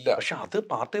ചെയ്യുന്നില്ല. പക്ഷെ അത്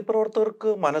പാർട്ടി പ്രവർത്തകർക്ക്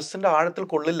മനസ്സിന്റെ ആഴത്തിൽ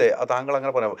കൊള്ളില്ലേ? താങ്കൾ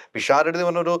അങ്ങനെ പറയാം. പിഷാരടി എന്ന്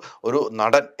പറഞ്ഞ ഒരു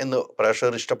നടൻ എന്ന്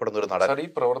പ്രേക്ഷകർ ഇഷ്ടപ്പെടുന്ന ഒരു നടൻ. സാർ, ഈ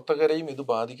പ്രവർത്തകരെയും ഇത്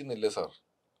ബാധിക്കുന്നില്ലേ സാർ?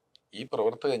 ഈ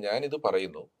പ്രവർത്തകർ, ഞാനിത്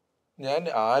പറയുന്നു, ഞാൻ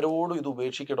ആരോടും ഇത്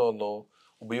ഉപേക്ഷിക്കണമെന്നോ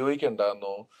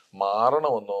ഉപയോഗിക്കണ്ടെന്നോ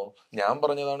മാറണമെന്നോ ഞാൻ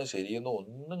പറഞ്ഞതാണ് ശരിയെന്നോ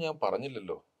ഒന്നും ഞാൻ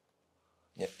പറഞ്ഞില്ലല്ലോ.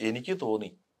 എനിക്ക്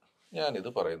തോന്നി,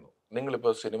 ഞാനിത് പറയുന്നു.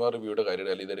 നിങ്ങളിപ്പോൾ സിനിമ റിവ്യൂയുടെ കാര്യം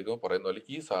അല്ലെങ്കിൽ ഇതെടുക്കുമ്പോൾ പറയുന്ന പോലെ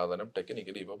ഈ സാധനം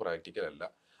ടെക്നിക്കലി ഇപ്പോൾ പ്രാക്ടിക്കൽ അല്ല.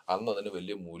 അന്ന് അതിന്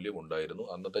വലിയ മൂല്യം ഉണ്ടായിരുന്നു.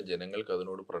 അന്നത്തെ ജനങ്ങൾക്ക്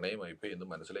അതിനോട് പ്രണയമായിപ്പോയി എന്ന്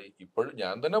മനസ്സിലായി. ഇപ്പോൾ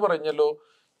ഞാൻ തന്നെ പറഞ്ഞല്ലോ,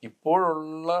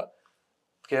 ഇപ്പോഴുള്ള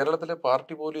കേരളത്തിലെ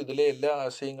പാർട്ടി പോലും ഇതിലെ എല്ലാ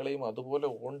ആശയങ്ങളെയും അതുപോലെ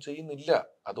ഓൺ ചെയ്യുന്നില്ല.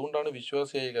 അതുകൊണ്ടാണ്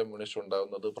വിശ്വാസിയായ കമ്മ്യൂണിസ്റ്റ്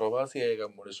ഉണ്ടാകുന്നത്, പ്രവാസിയായ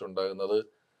കമ്മ്യൂണിസ്റ്റ് ഉണ്ടാകുന്നത്,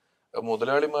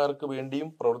 മുതലാളിമാർക്ക്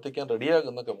വേണ്ടിയും പ്രവർത്തിക്കാൻ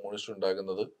റെഡിയാകുന്ന കമ്മ്യൂണിസ്റ്റ്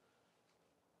ഉണ്ടാകുന്നത്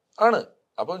ആണ്.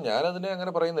 അപ്പം ഞാനതിനെ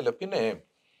അങ്ങനെ പറയുന്നില്ല. പിന്നെ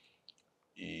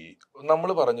ഈ നമ്മൾ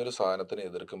പറഞ്ഞൊരു സാധനത്തിനെ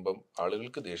എതിർക്കുമ്പം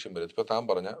ആളുകൾക്ക് ദേഷ്യം വരും. ഇപ്പൊ താൻ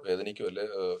പറഞ്ഞ വേദനിക്കുമല്ലേ,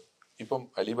 ഇപ്പം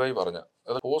അലിബായി പറഞ്ഞ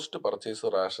അത് പോസ്റ്റ്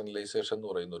പർച്ചേസ് റാഷണലൈസേഷൻ എന്ന്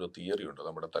പറയുന്ന ഒരു തിയറി ഉണ്ട്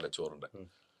നമ്മുടെ തലച്ചോറിന്റെ.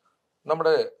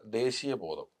 നമ്മുടെ ദേശീയ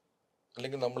ബോധം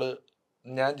അല്ലെങ്കിൽ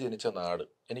ഞാൻ ജനിച്ച നാട്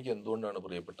എനിക്ക് എന്തുകൊണ്ടാണ്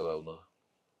പ്രിയപ്പെട്ടതാവുന്നത്?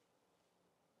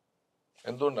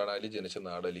 എന്തുകൊണ്ടാണ് അലി ജനിച്ച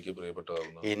നാട് അലിക്ക്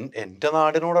പ്രിയപ്പെട്ടതാവുന്നത്? എന്റെ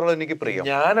നാടിനോടുള്ള എനിക്ക് പ്രിയം.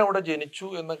 ഞാൻ അവിടെ ജനിച്ചു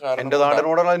എന്ന കാരണം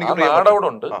നാടവിടെ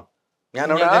ഉണ്ട്,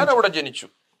 ഞാൻ അവിടെ ജനിച്ചു,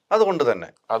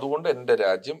 അതുകൊണ്ട് എന്റെ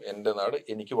രാജ്യം, എന്റെ നാട്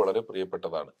എനിക്ക് വളരെ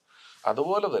പ്രിയപ്പെട്ടതാണ്.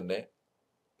 അതുപോലെ തന്നെ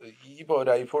ഇപ്പൊ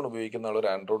ഒരു ഐഫോൺ ഉപയോഗിക്കുന്ന ആൾ, ഒരു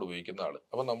ആൻഡ്രോയിഡ് ഉപയോഗിക്കുന്ന ആള്,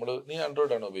 അപ്പൊ നീ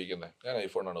ആൻഡ്രോയിഡ് ആണോ ഉപയോഗിക്കുന്നത്? ഞാൻ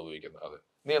ഐഫോൺ ആണ് ഉപയോഗിക്കുന്നത്. അതെ,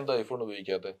 നീ എന്താ ഐഫോൺ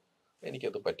ഉപയോഗിക്കാത്ത?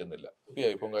 എനിക്കത് പറ്റുന്നില്ല. ഇപ്പൊ ഈ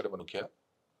ഐഫോൺ കാര്യം നോക്കിയാൽ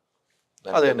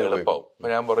എളുപ്പമാവും. അപ്പൊ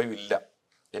ഞാൻ പറയും ഇല്ല,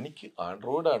 എനിക്ക്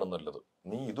ആൻഡ്രോയിഡ് ആണ് നല്ലത്,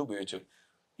 നീ ഇത് ഉപയോഗിച്ചു.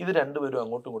 ഇത് രണ്ടുപേരും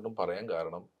അങ്ങോട്ടും ഇങ്ങോട്ടും പറയാൻ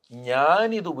കാരണം ഞാൻ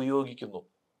ഇത് ഉപയോഗിക്കുന്നു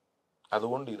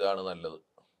അതുകൊണ്ട് ഇതാണ് നല്ലത്,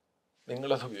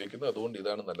 നിങ്ങളത് ഉപയോഗിക്കുന്നു അതുകൊണ്ട്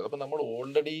ഇതാണ് നല്ലത്. അപ്പം നമ്മൾ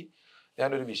ഓൾറെഡി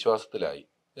ഞാനൊരു വിശ്വാസത്തിലായി,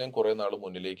 ഞാൻ കുറേ നാൾ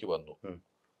മുന്നിലേക്ക് വന്നു.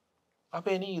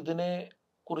 അപ്പം ഇനി ഇതിനെ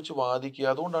കുറിച്ച് വാദിക്കുക.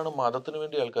 അതുകൊണ്ടാണ് മതത്തിന്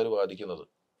വേണ്ടി ആൾക്കാർ വാദിക്കുന്നത്.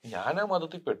 ഞാൻ ആ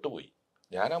മതത്തിൽ പെട്ടുപോയി,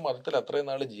 ഞാൻ ആ മതത്തിൽ അത്രയും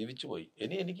നാൾ ജീവിച്ചു പോയി.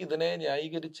 ഇനി എനിക്ക് ഇതിനെ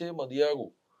ന്യായീകരിച്ചേ മതിയാകൂ,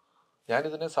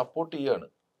 ഞാനിതിനെ സപ്പോർട്ട് ചെയ്യാണ്.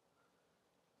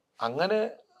 അങ്ങനെ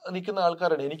നിൽക്കുന്ന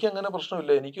ആൾക്കാരാണ്. എനിക്ക് അങ്ങനെ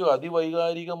പ്രശ്നമില്ല. എനിക്ക്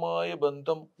അതിവൈകാരികമായ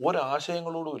ബന്ധം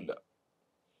ഒരാശയങ്ങളോടും ഇല്ല.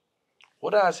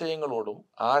 ഒരാശയങ്ങളോടും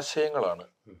ആശയങ്ങളാണ്,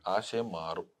 ആശയം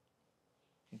മാറും.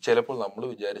 ചിലപ്പോൾ നമ്മൾ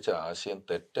വിചാരിച്ച ആശയം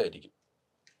തെറ്റായിരിക്കും.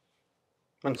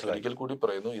 ഒരിക്കൽ കൂടി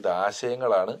പറയുന്നു, ഇത്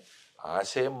ആശയങ്ങളാണ്,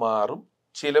 ആശയം മാറും.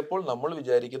 ചിലപ്പോൾ നമ്മൾ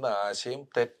വിചാരിക്കുന്ന ആശയം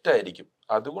തെറ്റായിരിക്കും.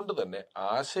 അതുകൊണ്ട് തന്നെ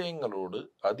ആശയങ്ങളോട്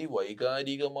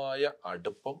അതിവൈകാരികമായ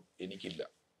അടുപ്പം എനിക്കില്ല.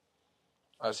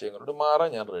 ആശയങ്ങളോട് മാറാൻ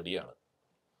ഞാൻ റെഡിയാണ്.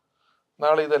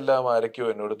 നാളെ ഇതെല്ലാം ആരൊക്കെയോ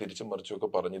എന്നോട് തിരിച്ചും മറിച്ചും ഒക്കെ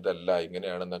പറഞ്ഞ് ഇതല്ല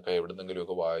ഇങ്ങനെയാണെന്നൊക്കെ എവിടെന്നെങ്കിലും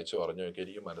ഒക്കെ വായിച്ചോ അറിഞ്ഞോ ഒക്കെ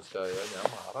എനിക്ക് മനസ്സിലായാൽ ഞാൻ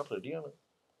മാറാൻ റെഡിയാണ്.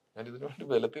 ഞാൻ ഇതിനു വേണ്ടി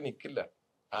ബലത്തിൽ നിൽക്കില്ല.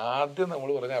 ആദ്യം നമ്മൾ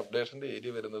പറഞ്ഞ അപ്ഡേഷന്റെ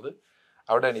ഏരിയ വരുന്നത്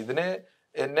അവിടെയാണ്. ഇതിനെ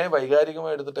എന്നെ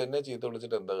വൈകാരികമായി എടുത്തിട്ട് എന്നെ ചീത്ത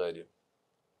വിളിച്ചിട്ട് എന്താ കാര്യം?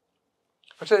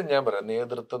 പക്ഷെ ഞാൻ പറയാം,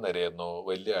 നേതൃത്വ നിരയെന്നോ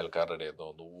വലിയ ആൾക്കാരുടെ ഇടയെന്നോ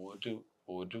ഒന്നും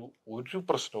ഒരു ഒരു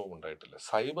പ്രശ്നവും ഉണ്ടായിട്ടില്ല.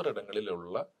 സൈബർ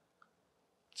ഇടങ്ങളിലുള്ള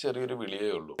ചെറിയൊരു വിളിയേ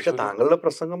ഉള്ളൂ. പക്ഷെ താങ്കളുടെ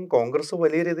പ്രസംഗം കോൺഗ്രസ്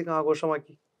വലിയ രീതിക്ക്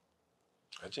ആഘോഷമാക്കി.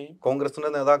 കോൺഗ്രസിന്റെ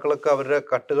നേതാക്കളൊക്കെ അവരുടെ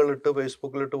കട്ടുകളിട്ട്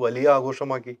ഫേസ്ബുക്കിലിട്ട് വലിയ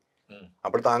ആഘോഷമാക്കി.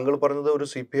 അപ്പോൾ താങ്കൾ പറഞ്ഞത് ഒരു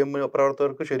CPM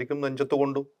പ്രവർത്തകർക്ക് ശരിക്കും നെഞ്ചത്ത്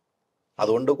കൊണ്ടു,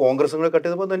 അതുകൊണ്ട് കോൺഗ്രസ് കട്ട്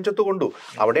ചെയ്തപ്പോൾ നെഞ്ചത്ത് കൊണ്ടു.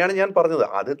 അവിടെയാണ് ഞാൻ പറഞ്ഞത്,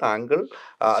 അത്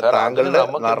താങ്കളുടെ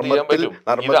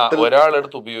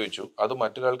ഒരാളെടുത്ത് ഉപയോഗിച്ചു, അത്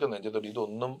മറ്റൊരാൾക്ക് നെഞ്ചത്തോട്ട്.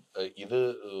 ഇതൊന്നും ഇത്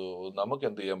നമുക്ക്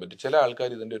എന്ത് ചെയ്യാൻ പറ്റും? ചില ആൾക്കാർ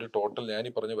ഇതിന്റെ ഒരു ടോട്ടൽ ഞാൻ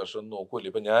ഈ പറഞ്ഞ വർഷം നോക്കൂല്ലേ.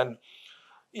 ഇപ്പൊ ഞാൻ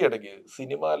ഈ ഇടയ്ക്ക്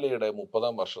സിനിമാലയുടെ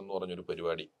 30ാം വർഷം എന്ന് പറഞ്ഞൊരു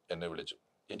പരിപാടി എന്നെ വിളിച്ചു.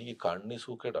 എനിക്ക്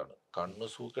കണ്ണിസൂക്കേടാണ്.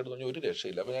 കണ്ണിസൂക്കേട് എന്ന് പറഞ്ഞാൽ ഒരു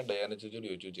രക്ഷയില്ല. അപ്പൊ ഞാൻ ഡയാന ചേച്ചിയോട്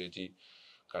ചോദിച്ചു, ചേച്ചി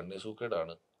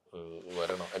കണ്ണിസൂക്കേടാണ്,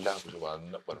 വരണം, എല്ലാവരും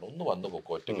വരണം, ഒന്ന് വന്നു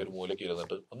പോക്കോ, ഒറ്റയ്ക്ക് ഒരു മൂലയ്ക്ക്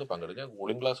ഇരുന്നിട്ട് ഒന്ന് പങ്കെടുക്കും. ഞാൻ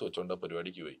കൂളിംഗ് ഗ്ലാസ് വെച്ചോണ്ട് ആ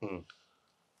പരിപാടിക്ക് പോയി.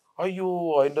 അയ്യോ,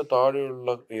 അതിന്റെ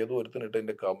താഴെയുള്ള ഏതോ ഒരുത്തിനിട്ട്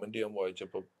എന്റെ കമന്റ് ചെയ്യാൻ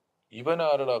വായിച്ചപ്പം, ഇവൻ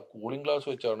ആരുടെ കൂളിംഗ് ഗ്ലാസ്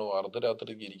വെച്ചാണോ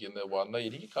അർദ്ധരാത്രിക്ക് ഇരിക്കുന്നത്, വന്ന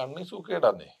എനിക്ക്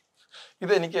കണ്ണിസൂക്കേടാന്നേ.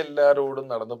 ഇതെനിക്ക് എല്ലാരോടും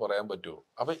നടന്ന് പറയാൻ പറ്റുമോ?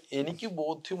 അപ്പൊ എനിക്ക്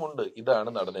ബോധ്യമുണ്ട് ഇതാണ്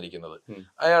നടന്നിരിക്കുന്നത്.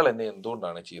 അയാൾ എന്നെ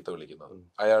എന്തുകൊണ്ടാണ് ചീത്ത വിളിക്കുന്നത്?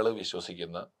 അയാൾ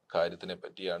വിശ്വസിക്കുന്ന കാര്യത്തിനെ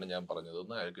പറ്റിയാണ് ഞാൻ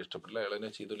പറഞ്ഞതെന്ന് അയാൾക്ക് ഇഷ്ടപ്പെട്ടില്ല, അയാൾ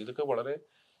എന്നെ ചീത്ത വിളി. ഇതൊക്കെ വളരെ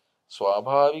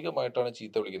സ്വാഭാവികമായിട്ടാണ്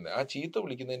ചീത്ത വിളിക്കുന്നത്. ആ ചീത്ത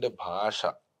വിളിക്കുന്നതിന്റെ ഭാഷ,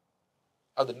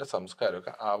 അതിന്റെ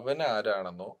സംസ്കാരമൊക്കെ അവൻ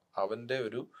ആരാണെന്നോ അവന്റെ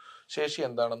ഒരു ശേഷി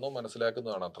എന്താണെന്നോ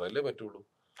മനസ്സിലാക്കുന്നതാണ്. അത്രയല്ലേ പറ്റുള്ളൂ.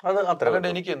 അതുകൊണ്ട്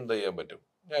എനിക്ക് എന്ത് ചെയ്യാൻ പറ്റും?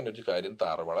 ഞാനൊരു കാര്യം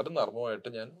വളരെ നർമ്മമായിട്ട്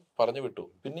ഞാൻ പറഞ്ഞു വിട്ടു.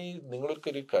 പിന്നെ ഈ നിങ്ങളൊക്കെ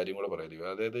ഒരു കാര്യം കൂടെ പറയരുത്.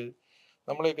 അതായത്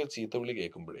നമ്മളെയൊക്കെ ചീത്തവിളി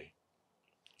കേൾക്കുമ്പോഴേ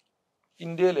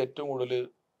ഇന്ത്യയിൽ ഏറ്റവും കൂടുതൽ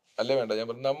വേണ്ട, ഞാൻ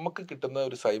പറഞ്ഞു, നമുക്ക് കിട്ടുന്ന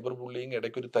ഒരു സൈബർ ബുള്ളിങ്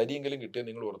ഇടയ്ക്ക് ഒരു തരിയെങ്കിലും കിട്ടിയാൽ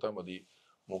നിങ്ങൾ ഓർത്താൽ മതി,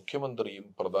 മുഖ്യമന്ത്രിയും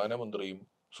പ്രധാനമന്ത്രിയും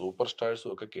സൂപ്പർ സ്റ്റാർസും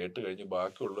ഒക്കെ കേട്ട് കഴിഞ്ഞ്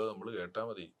ബാക്കിയുള്ളത് നമ്മൾ കേട്ടാൽ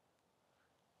മതി.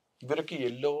 ഇവരൊക്കെ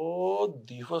എല്ലാ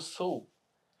ദിവസവും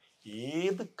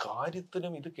ഏത്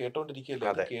കാര്യത്തിനും ഇത് കേട്ടോണ്ടിരിക്കുകയല്ലേ.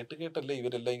 അത് കേട്ടല്ലേ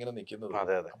ഇവരെല്ലാം ഇങ്ങനെ നിൽക്കുന്നത്.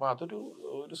 അപ്പൊ അതൊരു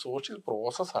സോഷ്യൽ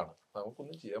പ്രോസസ്സാണ്.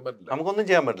 നമുക്കൊന്നും ചെയ്യാൻ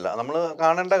പറ്റില്ല. നമ്മൾ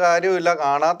കാണേണ്ട കാര്യമില്ല,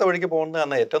 കാണാത്ത വഴിക്ക്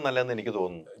പോകുന്നതാണ് ഏറ്റവും നല്ലതെന്ന് എനിക്ക്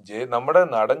തോന്നുന്നു. നമ്മുടെ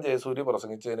നടൻ ജയസൂര്യ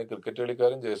പ്രസംഗിച്ചതിന് ക്രിക്കറ്റ്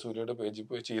കളിക്കാരൻ ജയസൂര്യയുടെ പേജിൽ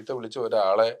പോയി ചീത്ത വിളിച്ച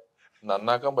ഒരാളെ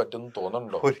നന്നാക്കാൻ പറ്റുമെന്ന്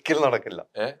തോന്നുന്നുണ്ടോ? ഒരിക്കലും നടക്കില്ല.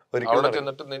 അവിടെ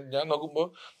ചെന്നിട്ട് ഞാൻ നോക്കുമ്പോ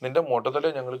നിന്റെ മൊട്ടത്തലേ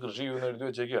ഞങ്ങൾ കൃഷി ചെയ്യുമെന്ന് എഴുതി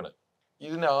വെച്ചേക്കാണ്.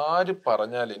 ഇതിന് ആര്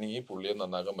പറഞ്ഞാൽ ഇനി ഈ പുള്ളിയെ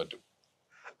നന്നാക്കാൻ പറ്റും?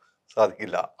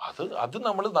 സാധിക്കില്ല. അത്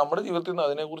നമ്മൾ നമ്മുടെ ജീവിതത്തിൽ നിന്ന്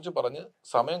അതിനെ കുറിച്ച് പറഞ്ഞ്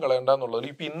സമയം കളയണ്ടെന്നുള്ളത്.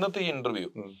 ഇപ്പൊ ഇന്നത്തെ ഈ ഇന്റർവ്യൂ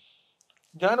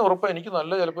ഞാൻ ഉറപ്പാ എനിക്ക്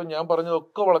ചിലപ്പോൾ ഞാൻ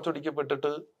പറഞ്ഞതൊക്കെ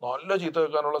വളച്ചൊടിക്കപ്പെട്ടിട്ട് നല്ല ചീത്ത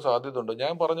വെക്കാനുള്ള സാധ്യത ഉണ്ട്.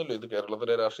 ഞാൻ പറഞ്ഞല്ലോ, ഇത്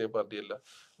കേരളത്തിലെ രാഷ്ട്രീയ പാർട്ടിയല്ല,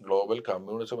 ഗ്ലോബൽ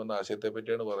കമ്മ്യൂണിസം എന്ന ആശയത്തെ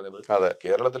പറ്റിയാണ് പറഞ്ഞത്.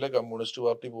 കേരളത്തിലെ കമ്മ്യൂണിസ്റ്റ്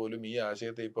പാർട്ടി പോലും ഈ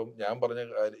ആശയത്തെ, ഇപ്പം ഞാൻ പറഞ്ഞ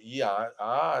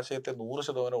ആ ആശയത്തെ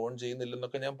 100% ഓൺ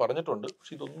ചെയ്യുന്നില്ലെന്നൊക്കെ ഞാൻ പറഞ്ഞിട്ടുണ്ട്.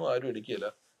 പക്ഷെ ഇതൊന്നും ആരും എടുക്കുകയില്ല.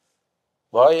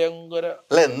 ഭയങ്കര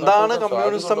എന്താണ്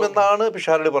കമ്മ്യൂണിസം എന്നാണ്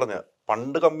പിഷാരടി പറഞ്ഞത്.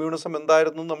 പണ്ട് കമ്മ്യൂണിസം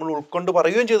എന്തായിരുന്നു നമ്മൾ ഉൾക്കൊണ്ട്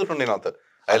പറയുകയും ചെയ്തിട്ടുണ്ട്. ഇതിനകത്ത്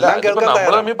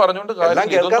പറഞ്ഞുകൊണ്ട്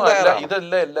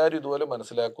ഇതെല്ലാം എല്ലാരും ഇതുപോലെ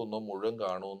മനസ്സിലാക്കുന്നു, മുഴുവൻ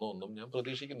കാണുമെന്നോ ഒന്നും ഞാൻ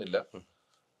പ്രതീക്ഷിക്കുന്നില്ല.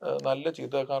 നല്ല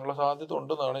ചീത്ത വെക്കാനുള്ള സാധ്യത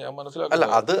ഉണ്ടെന്നാണ് ഞാൻ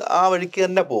മനസ്സിലാക്കുന്നത്. അത് ആ വഴിക്ക്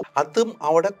തന്നെ പോകും. അതും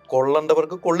അവിടെ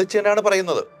കൊള്ളേണ്ടവർക്ക് കൊള്ളിച്ചേനാണ്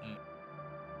പറയുന്നത്.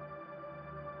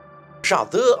 പക്ഷെ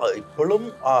അത് ഇപ്പോഴും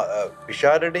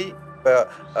പിഷാരടി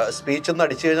സ്പീച്ച് എന്ന്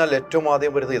അടിച്ചു കഴിഞ്ഞാൽ ഏറ്റവും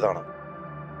ആദ്യം വരുന്നത് ഇതാണ്.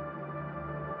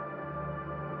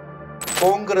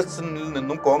 കോൺഗ്രസിൽ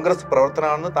നിന്നും കോൺഗ്രസ്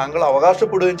പ്രവർത്തനമാണെന്ന് താങ്കൾ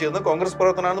അവകാശപ്പെടുകയും ചെയ്യുന്നത്, കോൺഗ്രസ്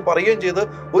പ്രവർത്തനമാണെന്ന് പറയുകയും ചെയ്ത്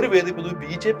ഒരു വേദി പൊതുവെ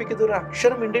BJPക്ക് ഇതൊരു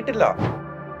അക്ഷരം വേണ്ടിയിട്ടില്ല.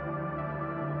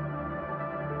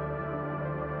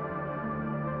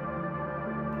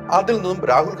 അതിൽ നിന്നും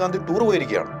രാഹുൽ ഗാന്ധി ടൂർ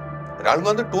പോയിരിക്കുകയാണ്.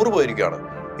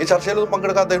 ഈ ചർച്ചയിലൊന്നും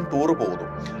പങ്കെടുക്കാൻ അദ്ദേഹം ടൂർ പോകുന്നു.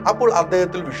 അപ്പോൾ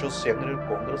അദ്ദേഹത്തിൽ വിശ്വസിച്ച് എങ്ങനെ ഒരു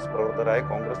കോൺഗ്രസ് പ്രവർത്തകരായ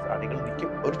കോൺഗ്രസ് അണികൾ നിൽക്കും?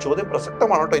 ഒരു ചോദ്യം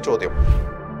പ്രസക്തമാണ് കേട്ടോ ഈ ചോദ്യം.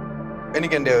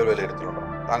 എനിക്ക് എൻ്റെ വിലയിരുത്തലുണ്ടോ?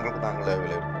 താങ്കൾക്ക് താങ്കളുടെ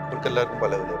വിലയിരുത്തൽ, ഇവർക്ക് എല്ലാവർക്കും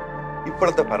പല വിലയിരുത്തും.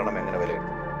 ഇപ്പോഴത്തെ ഭരണം എങ്ങനെ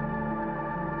വിലയിരുത്തും?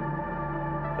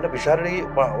 അല്ല, പിഷാരടി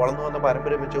വളർന്നു വന്ന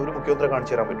പാരമ്പര്യം വെച്ച് ഒരു മുഖ്യമന്ത്രി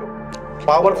കാണിച്ചു തരാൻ പറ്റുമോ?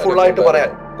 പവർഫുൾ ആയിട്ട്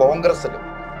പറയാൻ, കോൺഗ്രസിൽ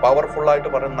പവർഫുൾ ആയിട്ട്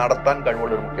പറയാൻ നടത്താൻ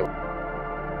കഴിവുള്ള ഒരു മുഖ്യമന്ത്രി.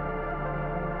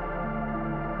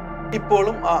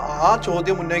 ഇപ്പോഴും ആ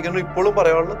ചോദ്യം ഉന്നയിക്കുന്നത് ഇപ്പോഴും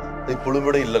പറയാനുള്ളത് ഇപ്പോഴും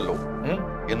ഇവിടെ ഇല്ലല്ലോ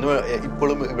എന്ന്,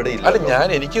 ഇപ്പോഴും ഇവിടെ ഇല്ല. അല്ല,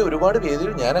 എനിക്ക് ഒരുപാട്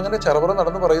വേദിയിൽ ഞാൻ അങ്ങനെ ചറപറ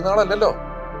നടന്ന് പറയുന്ന ആളല്ലല്ലോ.